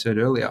to what I said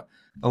earlier.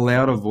 The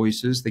louder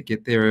voices that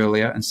get there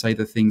earlier and say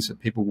the things that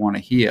people want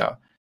to hear,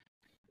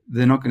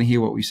 they're not going to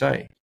hear what we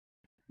say.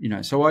 You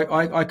know, so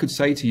I could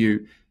say to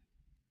you,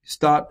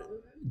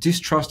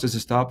 distrust as a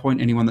start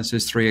point anyone that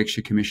says 3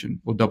 extra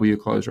commission or double your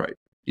close rate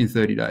in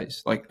 30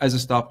 days. Like, as a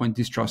start point,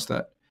 distrust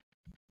that.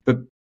 But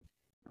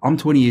I'm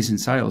 20 years in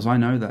sales. I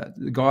know that.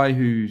 The guy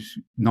who's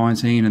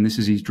 19 and this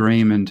is his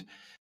dream and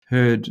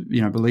heard, you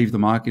know, believe the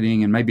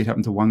marketing, and maybe it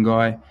happened to one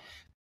guy.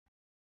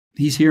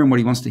 he's hearing what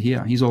he wants to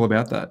hear. He's all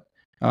about that.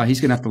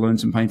 He's going to have to learn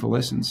some painful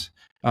lessons,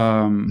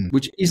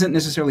 which isn't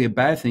necessarily a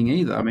bad thing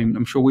either. I mean,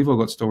 I'm sure we've all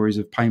got stories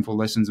of painful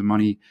lessons and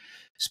money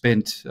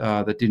spent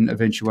that didn't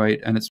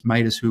eventuate, and it's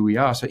made us who we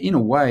are. So in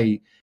a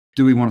way,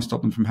 do we want to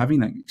stop them from having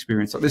that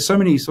experience? Like, there's so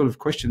many sort of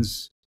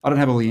questions. I don't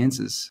have all the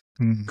answers.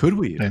 Could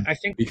we? I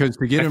think, because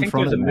to get in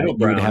front of them, you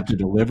would have to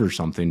deliver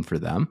something for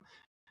them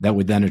that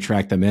would then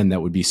attract them in,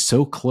 that would be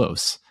so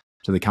close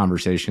to the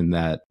conversation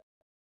that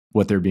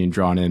what they're being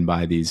drawn in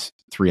by these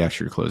 3x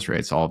your close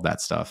rates, all of that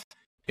stuff.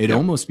 It'd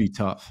almost be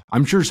tough.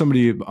 I'm sure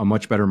somebody, a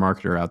much better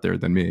marketer out there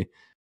than me,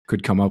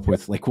 could come up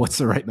with like, what's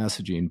the right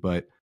messaging?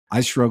 But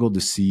I struggled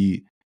to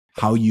see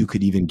how you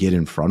could even get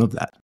in front of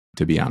that,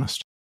 to be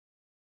honest.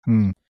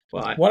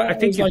 Well, I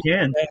think you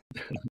can.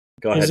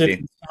 Go ahead, if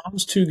it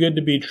sounds too good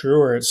to be true,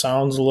 or it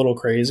sounds a little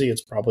crazy,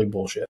 it's probably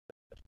bullshit.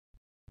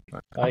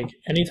 Like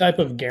any type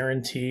of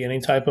guarantee,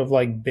 any type of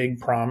like big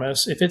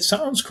promise, if it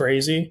sounds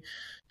crazy,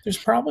 there's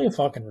probably a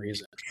fucking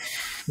reason.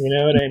 You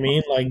know what I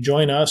mean? Like,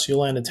 join us, you'll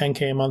land a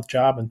 10K a month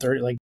job in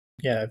 30. Like,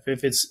 yeah,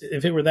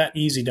 if it were that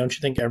easy, don't you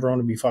think everyone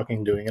would be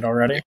fucking doing it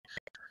already?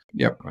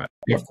 Yep. Right.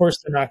 Of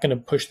course, they're not going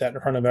to push that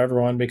in front of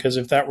everyone, because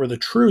if that were the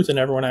truth and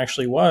everyone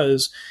actually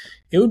was,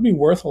 it would be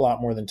worth a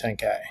lot more than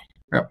 10K.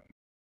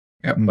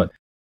 Yep. But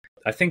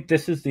I think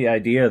this is the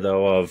idea,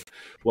 though, of,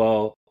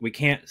 well, we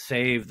can't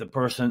save the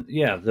person.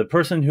 Yeah, the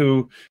person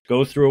who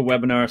goes through a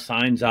webinar,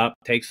 signs up,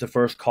 takes the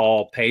first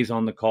call, pays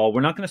on the call. We're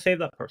not going to save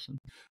that person.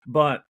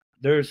 But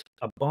there's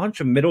a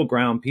bunch of middle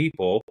ground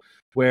people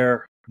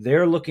where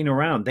they're looking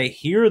around. They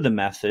hear the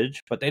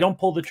message, but they don't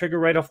pull the trigger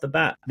right off the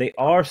bat. They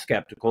are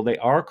skeptical. They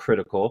are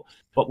critical.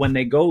 But when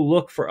they go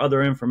look for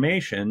other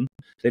information,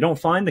 they don't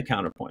find the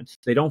counterpoints.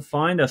 They don't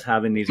find us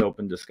having these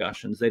open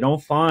discussions. They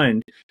don't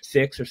find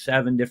 6 or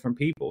 7 different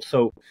people.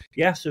 So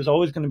yes, there's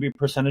always going to be a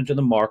percentage of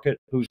the market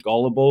who's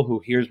gullible,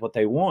 who hears what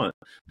they want.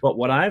 But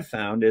what I've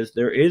found is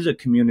there is a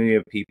community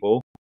of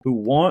people who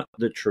want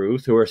the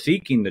truth, who are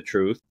seeking the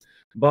truth.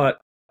 But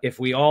if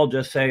we all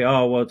just say,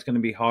 oh, well, it's going to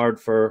be hard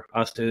for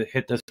us to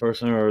hit this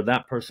person or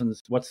that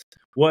person's,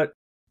 what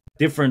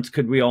difference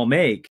could we all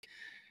make?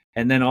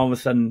 And then all of a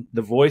sudden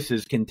the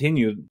voices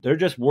continue. They're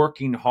just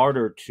working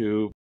harder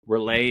to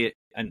relay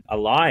a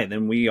lie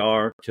than we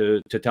are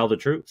to tell the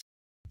truth.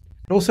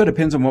 It also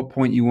depends on what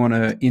point you want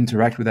to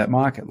interact with that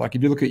market. Like,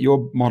 if you look at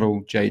your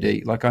model,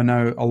 JD, like, I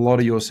know a lot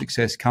of your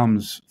success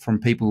comes from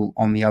people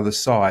on the other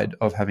side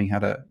of having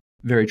had a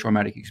very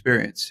traumatic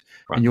experience,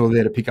 right? And you're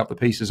there to pick up the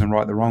pieces and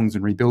right the wrongs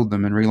and rebuild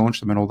them and relaunch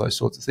them and all those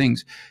sorts of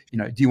things. You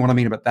know, do you want to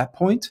meet them at that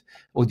point,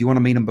 or do you want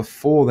to meet them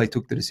before they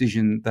took the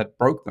decision that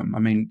broke them? I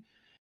mean,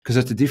 because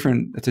it's a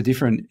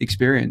different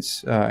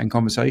experience and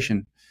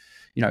conversation.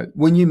 You know,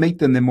 when you meet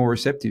them, they're more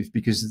receptive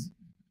because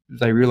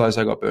they realize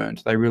they got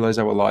burned. They realize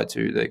they were lied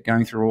to. They're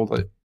going through all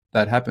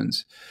that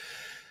happens.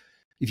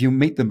 If you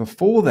meet them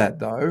before that,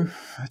 though,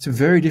 it's a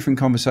very different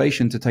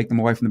conversation to take them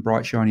away from the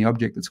bright, shiny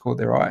object that's caught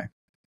their eye.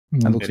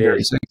 That looks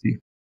very sexy.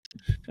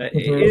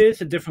 It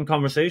is a different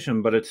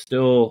conversation, but it's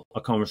still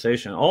a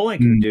conversation. All I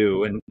can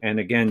do, and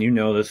again, you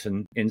know this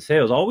in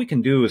sales, all we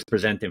can do is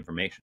present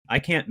information. I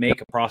can't make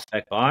a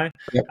prospect buy.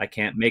 I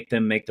can't make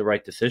them make the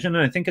right decision.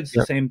 And I think it's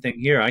the same thing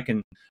here. I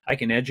can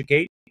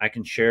educate. I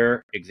can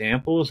share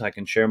examples. I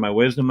can share my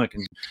wisdom. I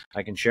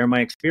can share my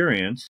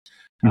experience.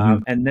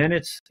 And then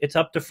it's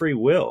up to free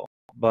will.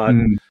 But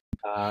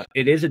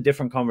it is a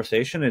different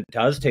conversation. It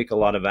does take a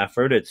lot of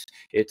effort.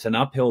 It's an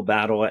uphill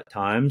battle at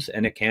times,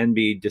 and it can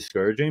be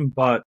discouraging.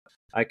 But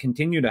I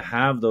continue to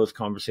have those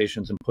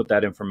conversations and put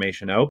that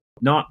information out,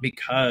 not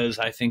because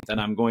I think that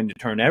I'm going to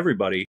turn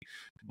everybody,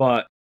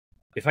 but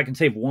if I can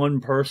save one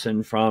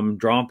person from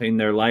dropping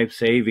their life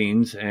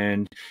savings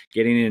and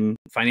getting in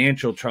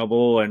financial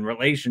trouble and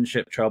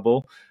relationship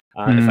trouble,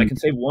 if I can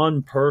save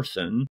one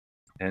person,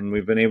 and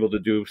we've been able to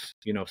do,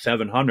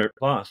 700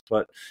 plus.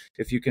 But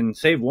if you can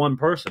save one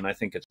person, I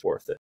think it's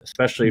worth it,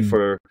 especially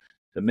for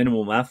the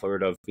minimum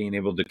effort of being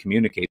able to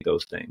communicate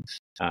those things.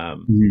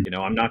 I'm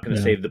not going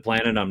to save the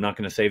planet. I'm not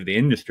going to save the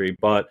industry,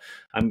 but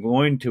I'm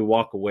going to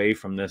walk away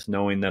from this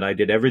knowing that I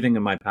did everything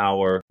in my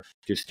power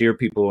to steer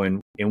people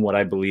in what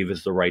I believe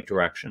is the right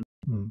direction.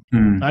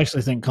 I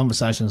actually think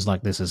conversations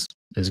like this is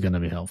going to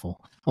be helpful.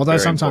 Although very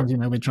sometimes,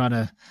 important. We try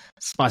to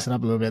spice it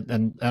up a little bit,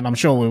 and I'm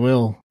sure we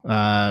will.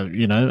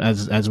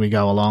 As we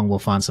go along, we'll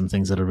find some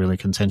things that are really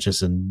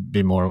contentious and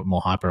be more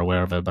hyper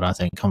aware of it. But I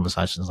think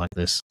conversations like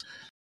this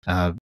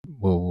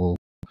will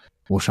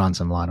shine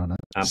some light on it.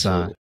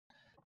 Absolutely.